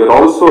talent. We are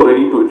also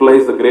ready to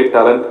utilize the great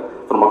talent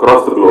from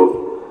across the globe.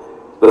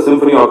 The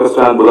Symphony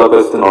Orchestra in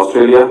Budapest in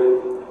Australia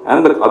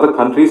and the other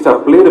countries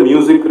have played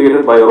music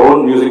created by our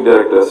own music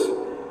directors,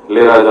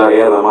 Ilayaraja,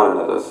 A. R. Rahman and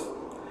others.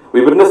 We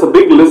witness a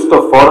big list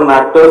of foreign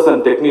actors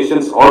and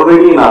technicians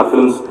already in our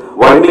films,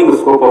 widening the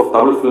scope of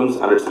Tamil films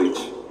and its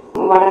reach.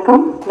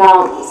 வணக்கம்.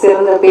 நான்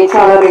சிறந்த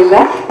பேச்சாளர்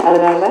இல்லை,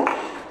 அதனால்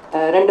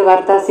ரெண்டு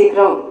வார்த்தை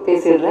சீக்கிரம்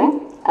பேசிடுறேன்.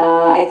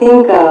 I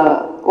think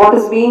what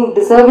is being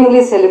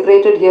deservingly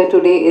celebrated here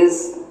today is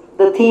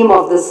the theme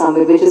of this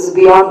summit, which is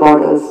beyond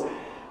borders.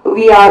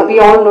 We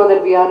all know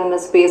that we are in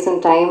a space and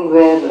time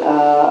where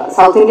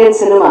South Indian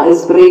cinema is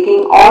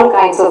breaking all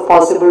kinds of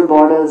possible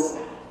borders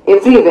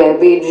everywhere,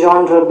 be it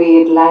genre, be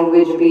it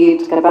language, be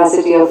it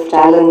capacity of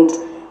talent.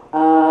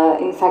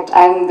 In fact,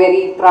 I am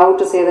very proud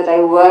to say that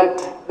I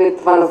worked with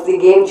one of the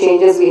game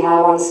changers we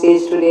have on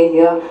stage today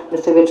here,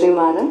 Mr.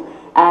 Vetrimaran.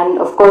 And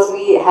of course,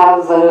 we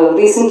have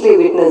recently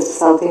witnessed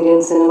South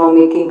Indian cinema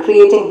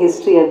creating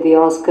history at the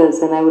Oscars,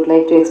 and I would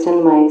like to extend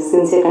my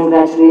sincere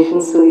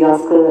congratulations to the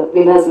Oscar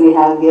winners we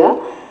have here.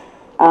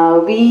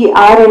 We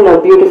are in a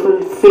beautiful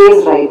phase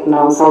right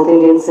now, South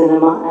Indian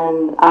cinema, and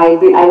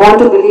I want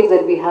to believe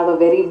that we have a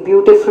very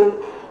beautiful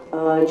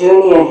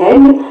journey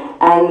ahead,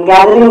 and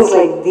gatherings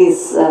like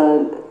these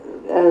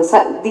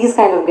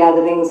kind of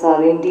gatherings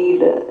are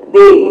indeed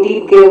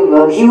give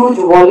huge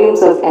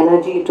volumes of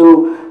energy to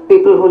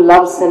people who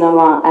love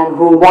cinema and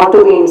who want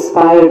to be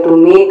inspired to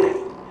make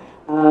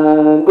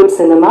good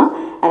cinema.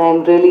 And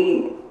I'm really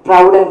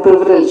proud and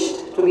privileged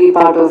to be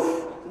part of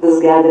this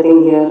gathering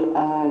here.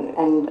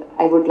 And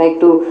I would like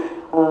to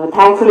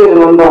thankfully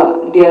remember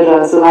dear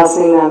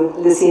Suhasini ma'am,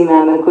 Lissy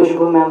ma'am and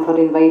Kushbu ma'am for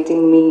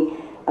inviting me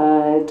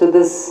to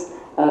this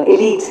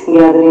elite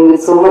gathering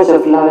with so much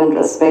of love and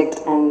respect.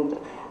 And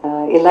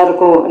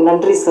எல்லாருக்கும்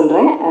நன்றி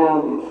சொல்கிறேன்.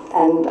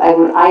 And I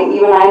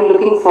am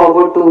looking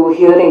forward to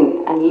hearing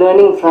and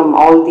learning from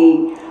all the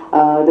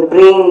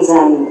brains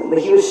and the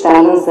huge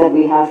talents that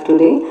we have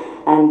today.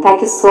 And thank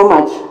you so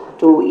much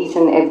to each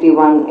and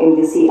everyone in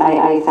the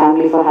CII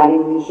family for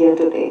having me here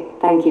today.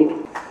 Thank you.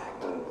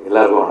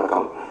 எல்லாருக்கும்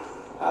வணக்கம்.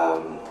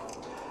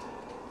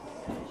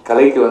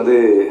 கலைக்கு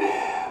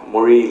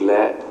மொழி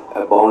இல்லை,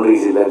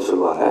 boundaries இல்லைன்னு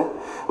சொல்லுவாங்க.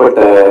 But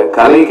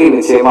கலைக்கு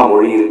நிச்சயமாக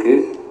மொழி இருக்குது,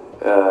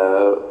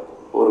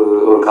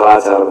 ஒரு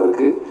கலாச்சாரம்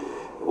இருக்குது,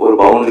 ஒரு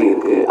பவுண்டரி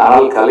இருக்குது.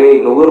 ஆனால் கலையை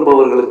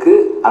நுகர்பவர்களுக்கு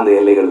அந்த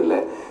எல்லைகள் இல்லை.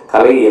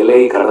 கலை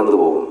எல்லையை கடந்து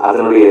போகும்,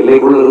 அதனுடைய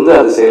எல்லைக்குள்ளிருந்து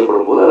அது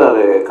செயல்படும் போது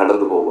அது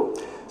கடந்து போகும்.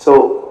 So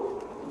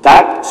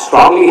that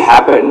strongly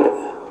happened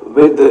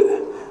with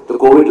the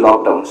COVID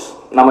lockdowns.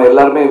 நம்ம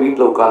எல்லாருமே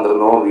வீட்டில்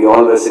உட்காந்துருந்தோம். We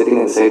all were sitting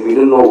inside. We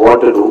didn't know what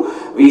to do.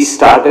 We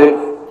started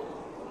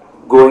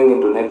going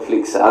into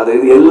Netflix. அது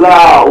எல்லா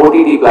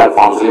OTT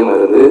பிளாட்ஃபார்ம்ஸ்லையும்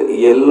இருந்து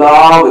எல்லா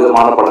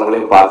விதமான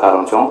படங்களையும் பார்க்க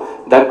ஆரம்பித்தோம்.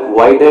 That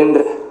widened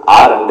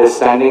our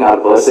understanding, our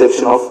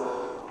perception of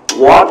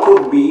what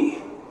could be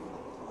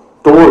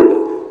told,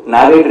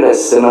 narrated as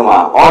cinema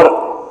or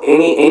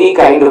any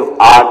kind of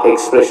art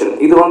expression.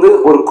 இது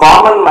ஒரு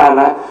common man,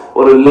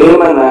 ஒரு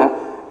layman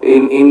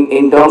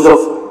in terms of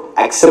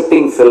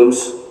accepting films,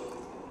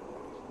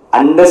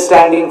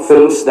 understanding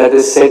films that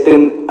is set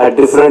in a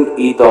different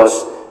ethos,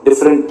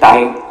 different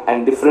time and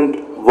different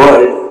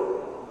world.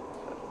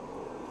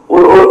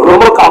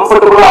 ரொம்ப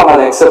கம்ஃபர்டபுளாக அவங்க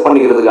அதை accept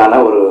பண்ணிக்கிறதுக்கான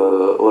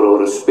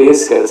ஒரு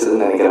space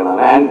கிடைச்சதுன்னு நினைக்கிறேன்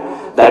நான். And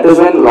that is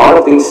when lot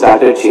of things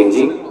started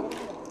changing.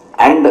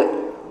 And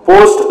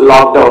post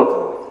lockdown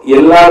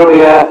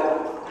எல்லாருடைய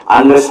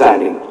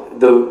understanding,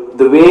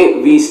 the way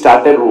we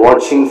started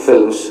watching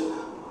films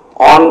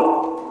on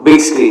big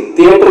screen,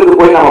 தியேட்டருக்கு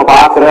போய் நம்ம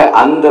பார்க்குற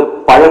அந்த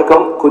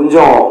பழக்கம்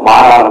கொஞ்சம்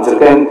மாற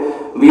ஆரம்பிச்சிருக்கு. And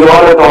we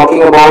all are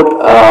talking about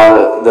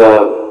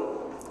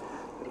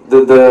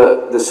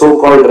the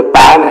so-called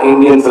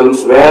pan-Indian films,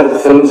 where the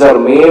films are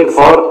made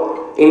for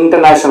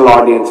international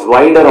audience,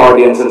 wider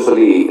audience ன்னு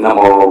சொல்லி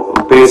நம்ம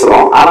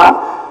பேசுகிறோம். ஆனால்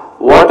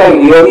what I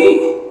really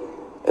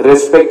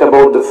respect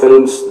about the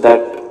films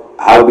that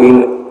have been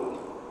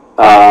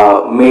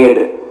made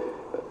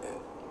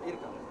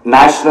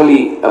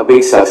nationally a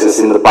big success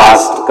in the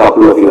past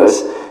couple of years,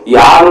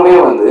 யாருமே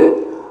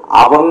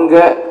அவங்க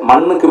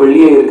மண்ணுக்கு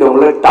வெளியே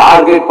இருக்கவங்கள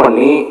டார்கெட்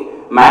பண்ணி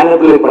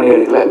மேனிபுலேட் பண்ணி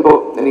எடுக்கல. இப்போ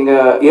நீங்க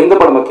எந்த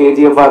படம்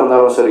KGF-ஆ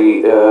இருந்தாலும் சரி,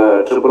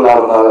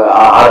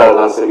 RRR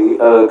இருந்தாலும் சரி,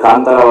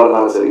 காந்தாராவா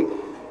இருந்தாலும் சரி,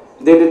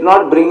 they did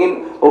not bring in,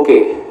 okay,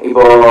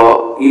 இப்போ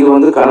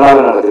இது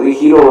கன்னடாவில் நடக்குது,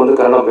 ஹீரோ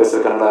கன்னடம்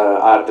பேசுகிற கன்னட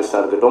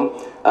ஆர்டிஸ்டாக இருக்கட்டும்,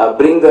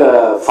 bring the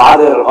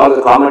father or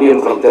the comedian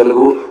from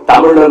Telugu,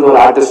 தமிழ்ல இருந்து ஒரு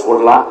ஆர்டிஸ்ட்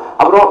போடலாம்.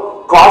 அப்புறம்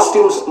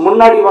காஸ்டியூம்ஸ்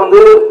முன்னாடி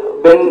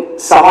when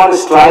someone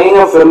is trying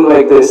a film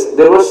like this,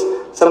 there was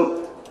some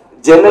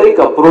generic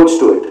approach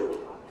to it.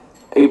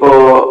 இப்போ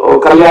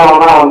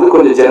கல்யாணம்னா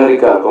கொஞ்சம்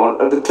ஜெனரிக்காக இருக்கும்.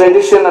 The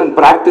tradition and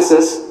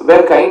practices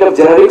were kind of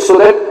generic so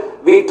that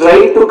we try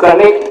to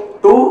connect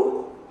to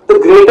the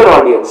greater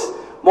audience.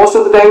 most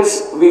of the times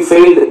we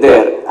failed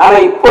there. And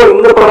இப்போ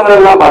இந்த படங்கள்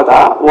எல்லாம் பார்த்தா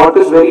what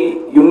is very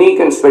unique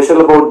and special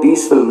about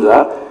these films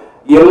are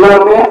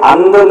எல்லாமே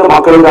அந்தந்த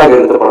மக்களுக்காக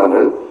எடுத்த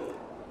படங்கள்.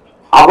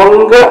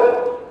 அவங்க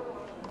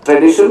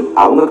ட்ரெடிஷன்,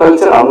 அவங்க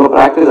கல்ச்சர், அவங்க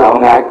ப்ராக்டிஸ்,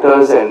 அவங்க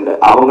ஆக்டர்ஸ் அண்ட்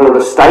அவங்களோட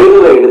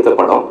ஸ்டைலில் எடுத்த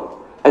படம்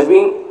has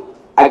been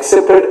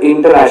accepted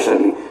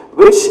internationally,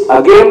 which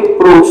again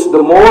proves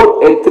the more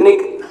ethnic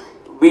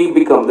we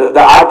become,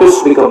 the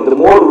artists become, the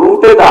more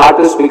rooted the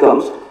artist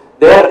becomes,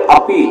 their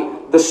appeal,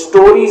 the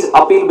stories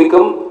appeal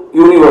become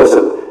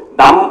universal.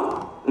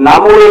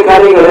 நம்முடைய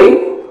கதைகளை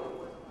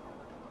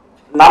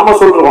நம்ம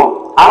சொல்றோம்,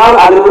 ஆனால்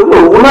அதில் உள்ள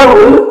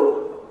உணர்வு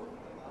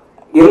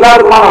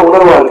எல்லாருக்குமான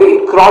உணர்வா இருக்கு.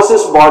 It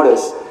crosses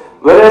borders.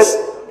 Whereas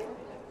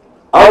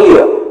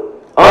earlier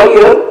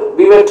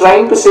we were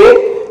trying to say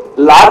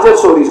larger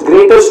stories,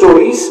 greater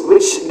stories,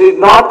 which did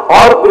not,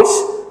 or which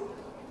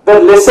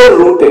were lesser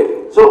rooted.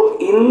 So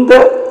in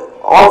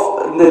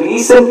the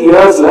recent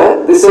years,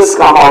 this has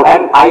come out,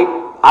 and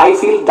I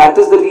feel that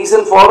is the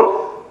reason for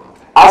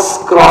us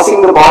crossing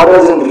the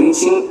borders and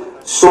reaching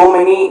so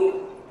many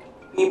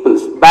people.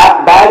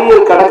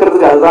 Barrier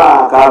கடக்கிறதுக்கு அதுதான்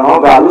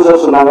காரணம். அல்லு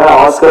sir சொன்னாங்க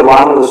Oscar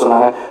வாங்கினது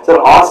சொன்னாங்க. Sir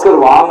Oscar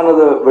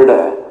வாங்கினதை விட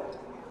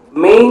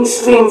main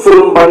stream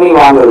film பண்ணி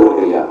வாங்குறது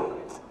இருக்கு இல்லையா,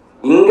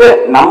 இங்க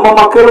நம்ம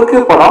மக்களுக்கு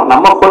படம்,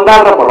 நம்ம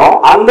கொண்டாடுற படம்,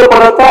 அந்த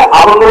படத்தை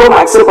அவங்களும்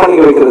அக்செப்ட் பண்ணி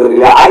வைக்கிறது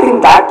இல்லையா. I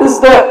think that is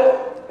the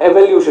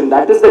evolution,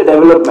 that is the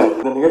development.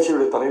 இந்த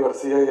நிகழ்ச்சியுடைய தலைவர்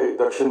CII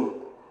தக்ஷன்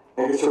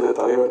நிகழ்ச்சியுடைய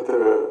தலைவர்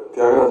திரு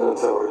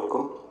தியாகராஜன் சார்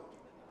அவர்களுக்கும்,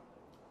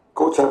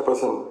 கோ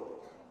சேர்பர்சன்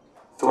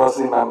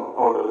சுவாசினி மேம்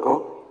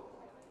அவர்களுக்கும்,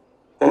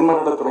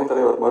 தென்மண்டல துணைத்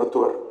தலைவர்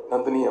மருத்துவர்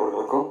நந்தினி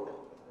அவர்களுக்கும்,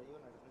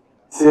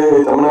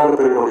 CII தமிழ்நாடு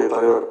பிரிவினுடைய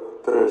தலைவர்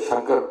திரு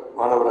சங்கர்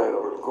மாணவராயர்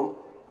அவர்களுக்கும்,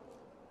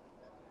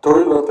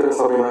 தொழில் வர்த்தக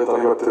சபையினுடைய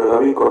தலைவர் திரு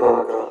ரவி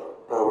கொரோனாக்கா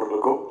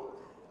அவர்களுக்கும்,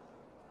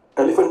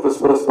 எலிஃபென்ட்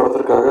விஸ்பரஸ்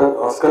படத்திற்காக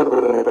ஆஸ்கர்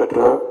விருதினை பெற்ற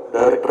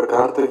டைரக்டர்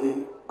கார்த்திகி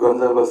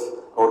கொன்சால்வஸ்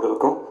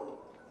அவர்களுக்கும்,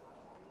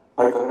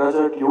 I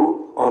congratulate you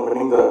on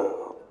winning the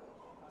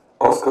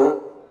Oscar.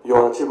 Your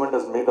achievement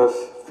has made us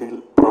feel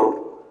proud.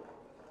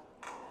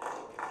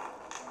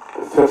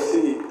 FFC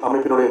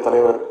அமைப்பினுடைய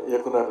தலைவர்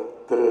இயக்குனர்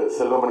திரு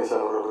செல்வமணி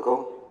சார்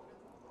அவர்களுக்கும்,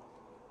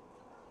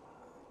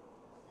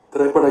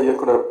 திரைப்பட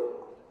இயக்குனர்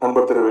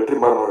நண்பர் திரு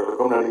வெற்றிமாறன்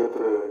அவர்களுக்கும், நடிகர்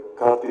திரு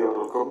கார்த்தி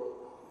அவர்களுக்கும்,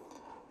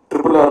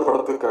 RRR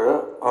படத்திற்காக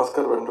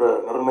ஆஸ்கர் வென்ற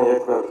நடன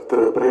இயக்குனர்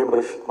திரு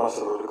பிரேம்ரஷ்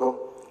மாஸ்டர் அவர்களுக்கும்,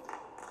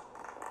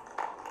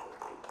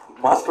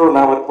 மாஸ்டரோட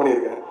நான் ஒர்க்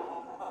பண்ணியிருக்கேன்,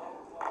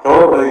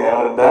 கவலைப்படாதீங்க,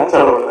 அவர் டான்ஸ்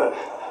ஆடவில்லை.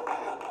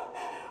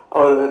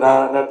 அவர்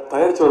நான்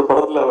தயாரித்த ஒரு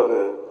படத்தில், அவர்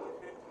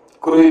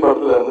குருவி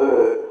படத்தில் வந்து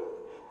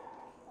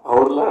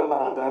அவர்லாம்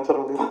நான் டான்ஸ் ஆட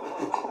முடியும்.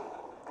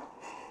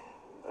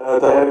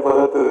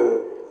 தயாரிப்பாளர்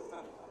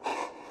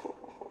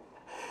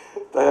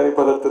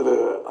திரு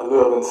அல்லு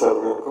அரவிந்த் சார்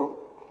அவர்களுக்கும்,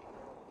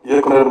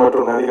 இயக்குனர்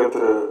மற்றும் நடிகர்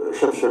திரு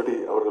ரிஷப் ஷெட்டி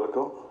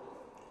அவர்களுக்கும்,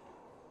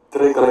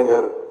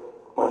 திரைக்கலைஞர்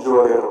மஞ்சு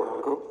வாரியர்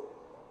அவர்களுக்கும்,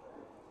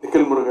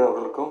 நிக்கில் முருகன்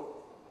அவர்களுக்கும்,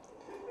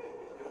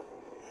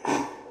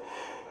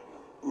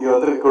 இங்கே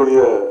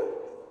வந்திருக்கக்கூடிய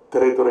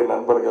திரைத்துறை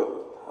நண்பர்கள்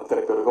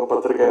அத்தனை பேருக்கும்,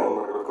 பத்திரிகை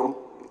நண்பர்களுக்கும்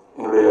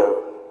என்னுடைய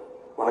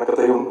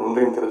வணக்கத்தையும்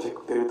நன்றியும்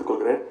தெரிவித்துக்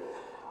கொள்கிறேன்.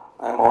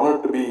 I am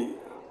honored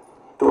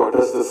to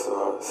address this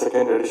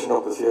second edition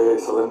of the CII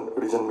Southern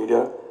Region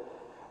Media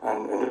and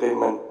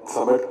Entertainment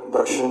Summit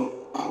Dakshin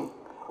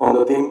on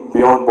the theme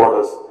Beyond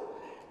Borders.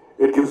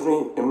 It gives me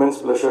immense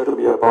pleasure to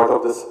be a part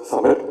of this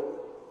summit.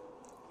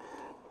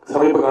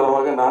 சமீப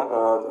காலமாக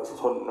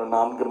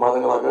 4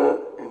 மாதங்களாக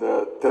இந்த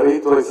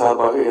திரைத்துறை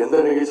சார்பாக எந்த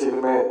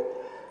நிகழ்ச்சியிலுமே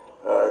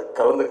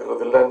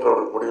கலந்துக்கிறது இல்லைன்ற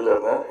ஒரு முடிவில்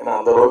இருந்தேன். ஏன்னா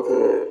அந்த அளவுக்கு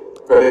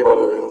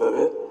வேலைப்பாடு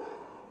இருந்தது.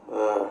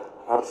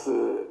 அரசு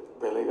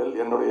வேலைகள்,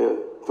 என்னுடைய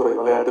துறை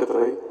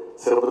விளையாட்டுத்துறை,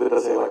 சிறப்பு திட்ட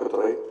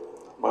செயலாக்கத்துறை,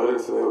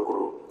 மகளிர் சுய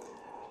குழு,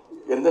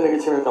 எந்த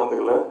நிகழ்ச்சியுமே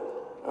கலந்துக்கல.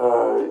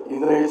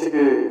 இந்த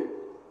நிகழ்ச்சிக்கு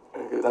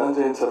எனக்கு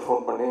தனஞ்சயன் சார்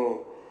ஃபோன் பண்ணி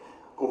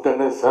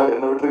கூப்பிட்டேன்னு, சார்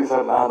என்ன விட்டுருங்க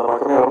சார், நான் அந்த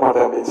பக்கமே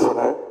வரமாட்டேன் அப்படின்னு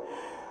சொன்னேன்.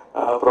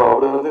 அப்புறம்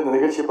அவர் வந்து இந்த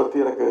நிகழ்ச்சியை பற்றி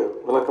எனக்கு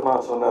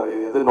விளக்கமாக சொன்னார்,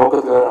 இது எது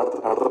நோக்கத்துக்காக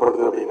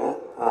நடத்தப்படுது அப்படின்னு.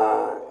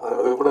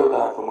 அது கூட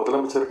நான் இப்போ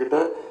முதலமைச்சர்கிட்ட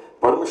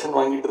பர்மிஷன்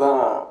வாங்கிட்டு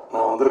தான்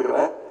நான்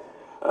வந்திருக்கிறேன்.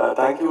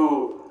 Thank you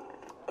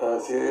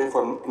CII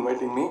for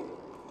inviting me.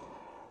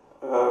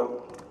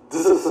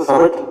 This is a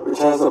summit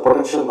which has the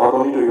potential not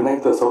only to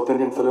unite the South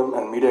Indian film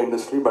and media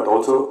industry but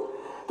also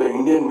the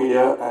Indian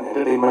media and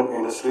entertainment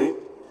industry.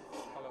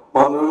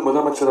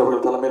 முதலமைச்சர்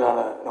அவர்கள் தலைமையிலான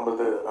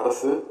நமது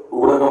அரசு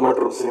ஊடகம்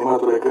மற்றும் cinema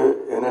துறைக்கு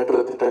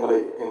எண்ணற்ற திட்டங்களை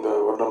இந்த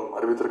வருடம்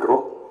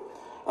அறிவித்திருக்கிறோம்.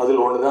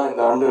 அதில் ஒன்று தான்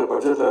இந்த ஆண்டு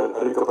பட்ஜெட்டில்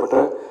அறிவிக்கப்பட்ட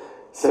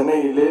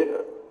சென்னையிலே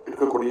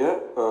இருக்கக்கூடிய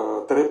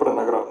திரைப்பட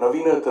நகரம்,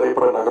 நவீன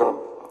திரைப்பட நகரம்,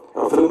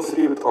 film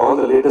city with all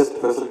the latest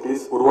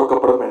facilities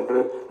உருவாக்கப்படும் என்று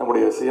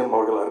நம்முடைய சிஎம்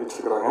அவர்கள்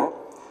அறிவிச்சிருக்கிறாங்க.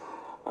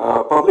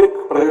 பப்ளிக்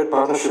பிரைவேட்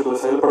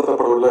பார்ட்னர்ஷிப்பில்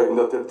செயல்படுத்தப்பட உள்ள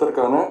இந்த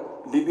திட்டத்திற்கான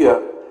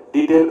டிபிஆர்,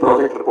 டீடைல்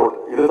ப்ராஜெக்ட் ரிப்போர்ட்,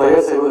 இதை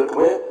தயார்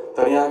செய்வதற்குமே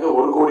தனியாக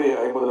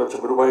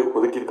 1,50,00,000 ரூபாய்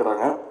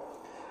ஒதுக்கியிருக்கிறாங்க.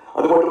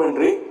 அது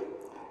மட்டுமின்றி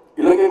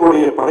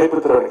இலங்கையுடைய படைப்பு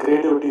திறன்,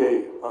 கிரியேட்டிவிட்டியை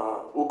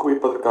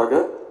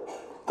ஊக்குவிப்பதற்காக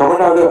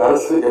தமிழ்நாடு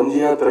அரசு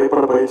எம்ஜிஆர்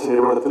திரைப்பட பயிற்சி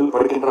நிறுவனத்தில்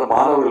படிக்கின்ற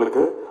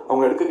மாணவர்களுக்கு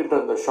அவங்க எடுக்கின்ற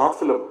இந்த ஷார்ட்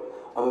ஃபிலிம்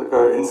அதற்கு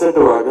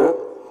இன்சென்டிவாக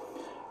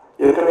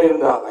ஏற்கனவே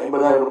இருந்த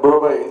 50,000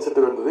 ரூபாய்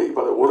இன்சென்டிவ் இருந்தது, இப்போ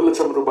அதை 1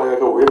 லட்சம்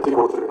ரூபாயாக உயர்த்தி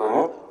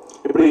கொடுத்துருக்காங்க.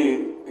 இப்படி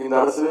இந்த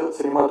அரசு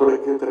சினிமா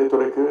துறைக்கு,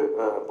 திரைத்துறைக்கு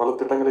பல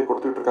திட்டங்களை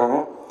கொடுத்துட்டு இருக்காங்க.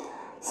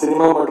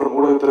 சினிமா மற்றும்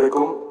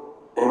ஊடகத்துறைக்கும்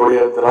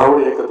எங்களுடைய திராவிட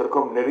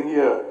இயக்கத்திற்கும்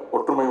நெருங்கிய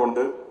ஒற்றுமை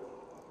உண்டு,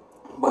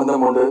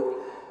 பந்தம் உண்டு.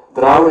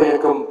 திராவிட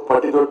இயக்கம்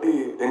பட்டி தொட்டி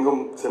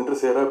எங்கும் சென்று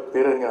சேர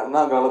பேரறிஞர்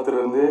அண்ணா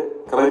காலத்திலிருந்து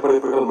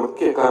கலைப்படைப்புகள்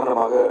முக்கிய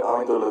காரணமாக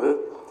அமைந்துள்ளது.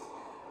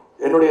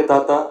 என்னுடைய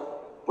தாத்தா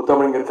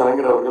முத்தமிழர்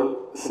கலைஞர் அவர்கள்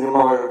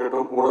சினிமாவாக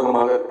இருக்கட்டும்,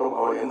 ஊடகமாக இருக்கட்டும்,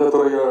 அவர் எந்த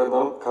துறையாக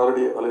இருந்தாலும்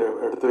காலடி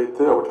எடுத்து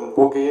வைத்து அவற்றின்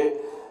போக்கையே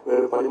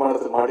வேறு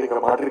பரிமாணத்தில் மாற்றி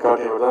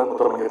காட்டியவர் தான்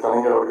முத்தமிழர்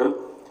கலைஞர் அவர்கள்.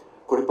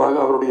 குறிப்பாக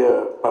அவருடைய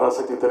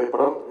பராசக்தி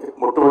திரைப்படம்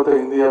ஒட்டுமொத்த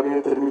இந்தியாவையே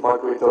திரும்பி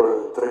பார்க்க வைத்த ஒரு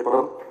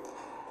திரைப்படம்.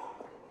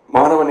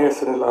 மாணவ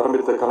நேசனில்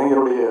ஆரம்பித்த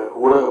கலைஞருடைய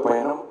ஊடக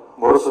பயணம்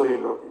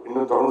முரசொலியில்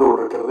இன்னும் தொடர்ந்து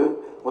கொண்டிருக்கிறது.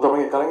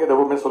 முத்தமிழர் கலைஞர்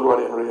எப்பவுமே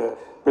சொல்லுவார், என்னுடைய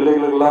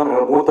பிள்ளைகளுக்கெல்லாம்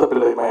என்னோட மூத்த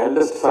பிள்ளை, my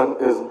eldest Sun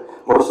is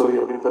Murasoli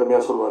அப்படின்னு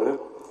பெருமையாக சொல்லுவார்.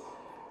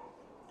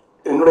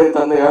 என்னுடைய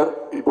தந்தையார்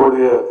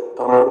இப்போதைய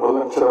தமிழ்நாடு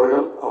முதலமைச்சர்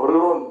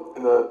அவர்களும்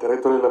இந்த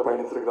திரைத்துறையில்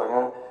பயணித்திருக்கிறாங்க.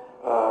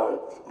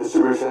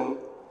 டிஸ்ட்ரிபியூஷன்,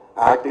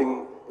 ஆக்டிங்,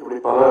 இப்படி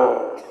பல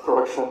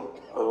ப்ரொடக்ஷன்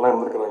அதெல்லாம்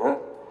இருந்திருக்கிறாங்க.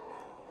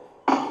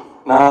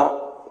 நான்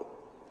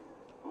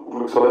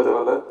உங்களுக்கு சொல்ல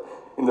தேவையில்ல,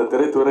 இந்த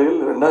திரைத்துறையில்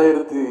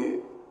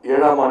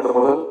 2007ஆம் ஆண்டு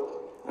முதல்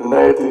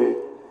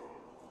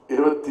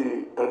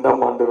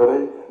 2022ஆம் ஆண்டு வரை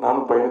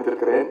நானும்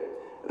பயணித்திருக்கிறேன்.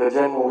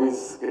 ரெஜான்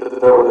மூவிஸ்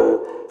கிட்டத்தட்ட ஒரு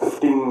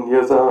 15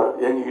 இயர்ஸாக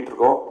இயங்கிக்கிட்டு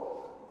இருக்கோம்.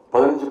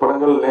 15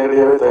 படங்கள்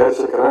நேரடியாகவே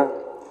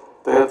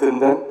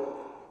தயாரித்திருந்தேன்.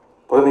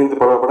 15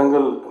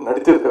 படங்கள்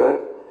நடித்திருக்கிறேன்.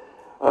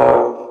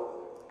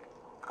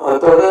 அதை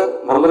தவிர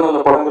நல்ல நல்ல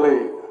படங்களை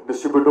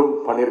டிஸ்ட்ரிபியூட்டும்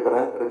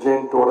பண்ணியிருக்கிறேன்.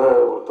 ரெஜென்ட்டோட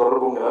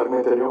தொடர்பு உங்கள் எல்லாருமே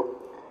தெரியும்.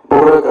 இப்போ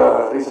கூட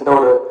ரீசெண்டாக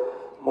ஒரு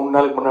 3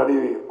 நாளுக்கு முன்னாடி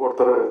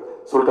ஒருத்தர்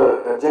சொல்லிட்டார்,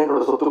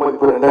 ரெஜென்ட்டோட சொத்து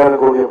மதிப்பு 2000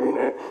 கோடி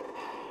அப்படின்னு.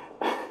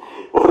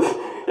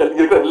 எனக்கு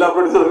இருக்கிற எல்லா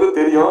ப்ரொடியூசருக்கும்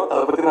தெரியும்,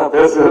 அதை பற்றி நான்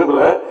பேச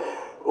விரும்பல.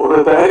 ஒரு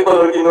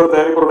தயாரிப்பாளருக்கு இன்னொரு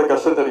தயாரிப்பாளோட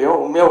கஷ்டம் தெரியும்.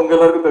 உண்மையாக உங்கள்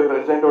எல்லாருக்கும் தெரியும்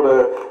ரெஜென்ட்டோட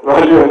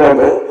வேல்யூ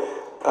என்னன்னு.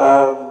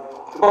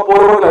 சும்மா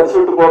போகிறவங்க அடிச்சு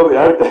விட்டு போகிறது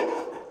யார்கிட்ட.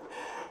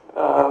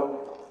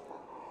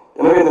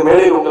 எனவே இந்த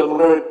மேடையில் உங்கள்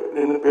முன்னாடி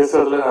நின்று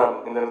பேசுறதுல நான்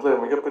இந்த இடத்துல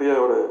மிகப்பெரிய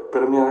ஒரு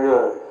பெருமையாக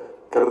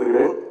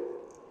கருதுகிறேன்.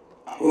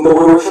 இந்த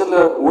ஒரு வருஷத்துல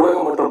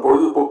ஊடகம் மற்றும்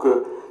பொழுதுபோக்கு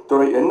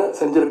துறை என்ன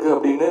செஞ்சிருக்கு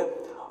அப்படின்னு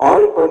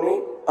ஆடிட் பண்ணி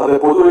அதை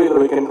பொதுவெளியில்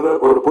வைக்கின்ற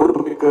ஒரு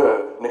பொறுப்புமிக்க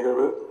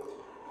நிகழ்வு.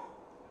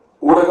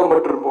 ஊடகம்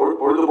மற்றும்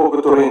பொழுதுபோக்கு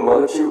துறையின்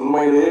வளர்ச்சி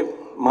உண்மையிலேயே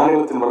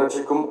மாநிலத்தின்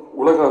வளர்ச்சிக்கும்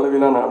உலக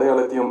அளவிலான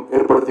அடையாளத்தையும்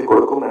ஏற்படுத்தி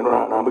கொடுக்கும் என்று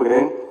நான்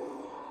நம்புகிறேன்.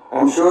 I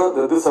am sure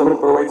that this summit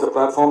provides a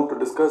platform to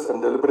discuss and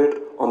deliberate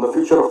on the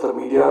future of the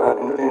media and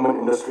entertainment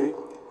industry.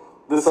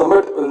 This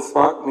summit will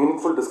spark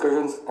meaningful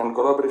discussions and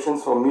collaborations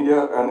for media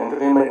and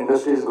entertainment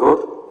industry's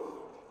growth.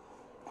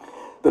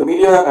 The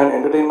media and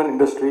entertainment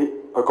industry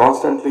are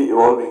constantly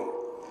evolving,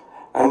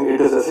 and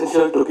it is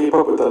essential to keep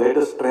up with the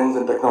latest trends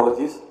and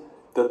technologies.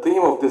 The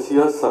theme of this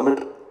year's summit,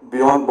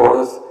 Beyond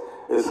Borders,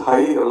 is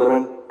highly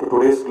relevant to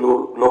today's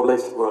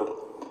globalized world.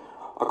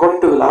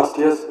 According to the last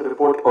year's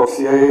report of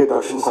CII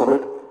Dakshin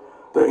Summit,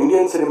 the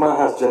Indian cinema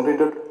has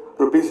generated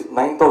rupees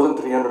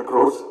 9,300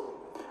 crores.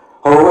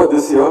 However,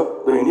 this year,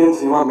 the Indian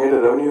cinema made a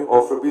revenue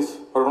of rupees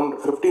around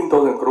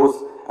 15,000 crores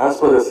as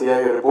per the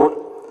CII report.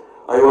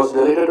 I was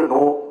delighted to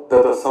know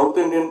that the South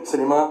Indian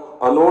cinema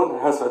alone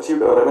has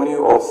achieved a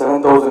revenue of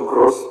 7,000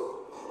 crores.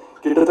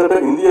 கிட்டத்தட்ட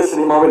இந்திய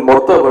சினிமாவின்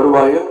மொத்த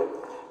வருவாயில்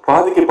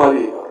பாதிக்கு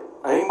பாதி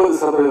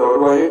 50%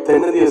 வருவாயை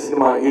தென்னிந்திய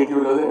cinema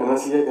ஈட்டியுள்ளது என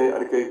CII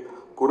அறிக்கை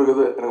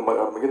கூறுகிறது. எனக்கு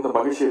மிகுந்த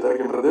மகிழ்ச்சியை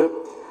தருகின்றது.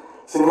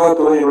 சினிமா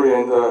துறையினுடைய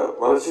இந்த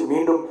வளர்ச்சி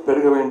மீண்டும்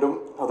பெருக வேண்டும்.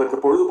 அதற்கு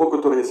பொழுதுபோக்கு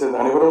துறையை சேர்ந்த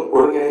அனைவரும்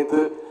ஒருங்கிணைத்து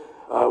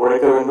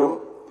உழைக்க வேண்டும்.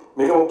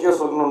 மிக முக்கியம்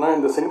சொல்லணும்னா,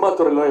 இந்த சினிமா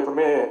துறையில்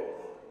எப்பவுமே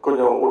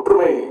கொஞ்சம்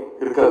ஒற்றுமை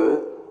இருக்காது.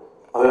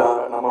 அதை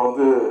நம்ம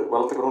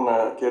வளர்த்துக்கணும்னு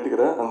நான்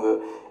கேட்டுக்கிறேன்.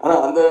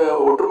 ஆனால் அந்த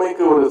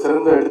ஒற்றுமைக்கு ஒரு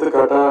சிறந்த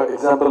எடுத்துக்காட்டாக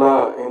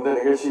எக்ஸாம்பிளாக இந்த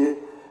நிகழ்ச்சி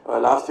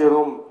லாஸ்ட்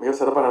இயரும் மிக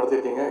சிறப்பாக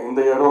நடத்தியிருக்கீங்க. இந்த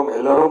இயரும்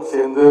எல்லாரும்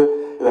சேர்ந்து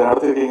இதை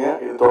நடத்தியிருக்கீங்க.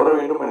 இது தொடர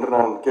வேண்டும் என்று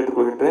நான்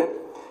கேட்டுக்கொள்கின்றேன்.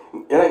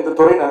 ஏன்னா இந்த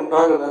துறை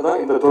நன்றாக இருந்தால் தான்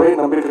இந்த துறையை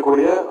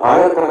நம்பியிருக்கக்கூடிய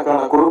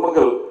ஆயிரக்கணக்கான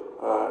குடும்பங்கள்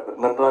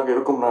நன்றாக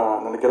இருக்கும்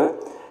நான் நினைக்கிறேன்.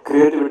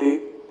 Creativity,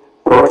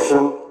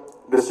 production,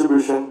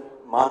 distribution,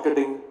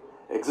 marketing,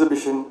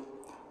 exhibition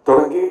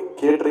தொடங்கி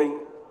கேட்டரிங்,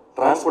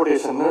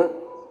 டிரான்ஸ்போர்ட்டேஷன்,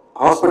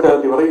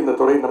 ஹாஸ்பிட்டாலிட்டி வரை இந்த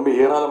துறை நம்பி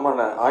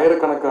ஏராளமான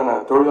ஆயிரக்கணக்கான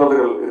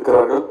தொழிலாளர்கள்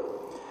இருக்கிறார்கள்.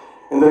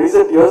 In the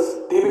recent years,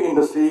 TV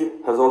industry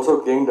has also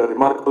gained a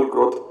remarkable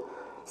growth.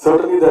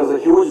 Certainly, there is a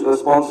huge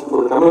response for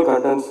the Tamil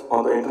contents on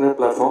the internet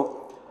platform.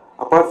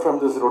 Apart from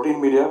this routine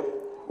media,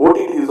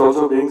 OTT is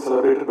also being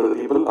celebrated by the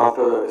people,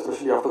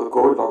 especially after the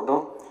COVID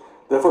lockdown.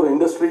 Therefore, the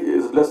industry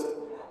is blessed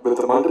with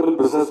the multiple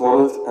business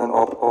models and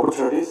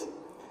opportunities.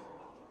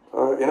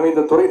 எனவே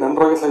இந்த துறை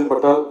நன்றாக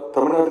செயல்பட்டால்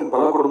தமிழ்நாட்டின்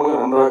பல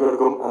குடும்பங்கள் நன்றாக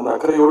இருக்கும். அந்த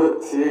அக்கறையோடு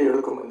CII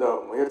எடுக்கும் இந்த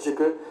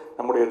முயற்சிக்கு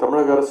நம்முடைய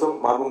தமிழக அரசும்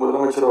மாண்பு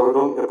முதலமைச்சர்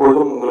அவர்களும்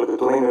எப்பொழுதும் உங்களுக்கு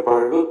துணை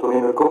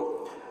நிற்கும்.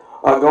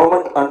 Our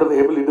government, under the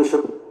able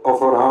leadership of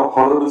our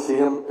Honorable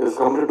CM, is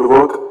committed to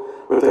work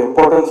with the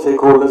important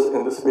stakeholders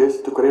in this space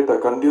to create a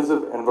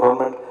conducive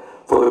environment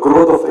for the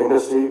growth of the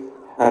industry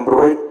and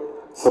provide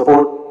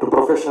support to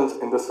professionals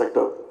in this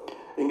sector.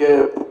 இங்கே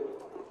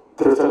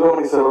திரு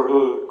Selvamani sir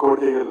அவர்கள்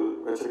கோரிக்கைகள்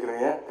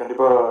வச்சிருக்கிறீங்க.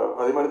 கண்டிப்பாக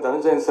அதே மாதிரி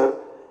Dhananjayan sir,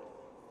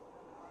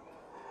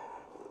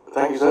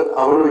 thank you sir.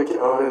 அவர்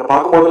என்னை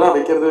பார்க்கும்போதெல்லாம்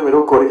வைக்கிறது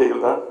வெறும்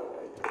கோரிக்கைகள் தான்.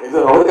 இது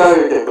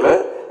அவருக்காக கேட்கல,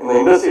 இந்த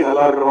இண்டஸ்ட்ரி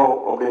நல்லா இருக்கணும்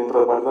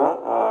அப்படின்ற மாதிரி தான்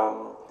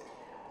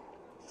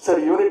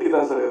சார். யூனிட்டி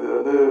தான் சார். இது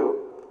வந்து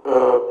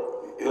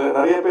இதில்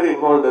நிறைய பேர்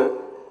இன்வால்வ்டு.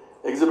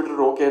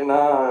 எக்ஸிபிட்டர் ஓகேன்னா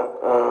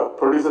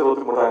ப்ரொடியூசர்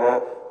ஒத்துக்க மாட்டாங்க,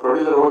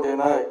 ப்ரொடியூசர்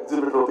ஓகேன்னா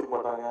எக்ஸிபிட்டர் ஒத்துக்க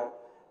மாட்டாங்க,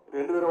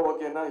 ரெண்டு பேரும்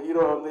ஓகேன்னா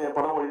ஹீரோ வந்து என்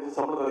படம் ஓடிட்டு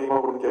சம்பளத்தை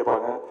அதிகமாக கொடுன்னு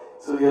கேட்பாங்க.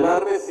 ஸோ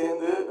எல்லாருமே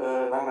சேர்ந்து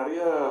நாங்கள்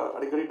நிறைய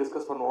அடிக்கடி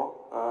டிஸ்கஸ் பண்ணுவோம்.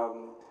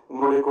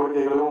 உங்களுடைய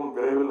கோரிக்கைகளும்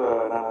விரைவில்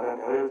நான்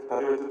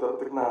நிறைவேற்றி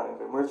தரத்துக்கு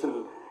நான் முயற்சியில்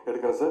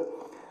எடுக்கிறேன் sir.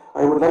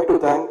 I would like to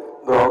thank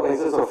the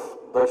organizers of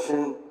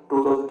Dakshin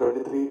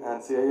 2023 and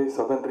CII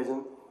Southern Region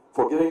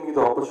for giving me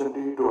the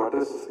opportunity to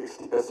address this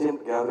esteemed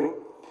gathering.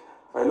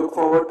 I look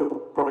forward to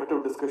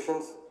productive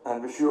discussions and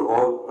wish you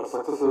all a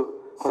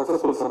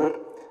successful summit.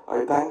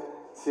 I thank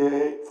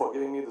CII for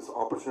giving me this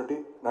opportunity.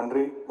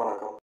 Nandri,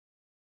 Vanakkam.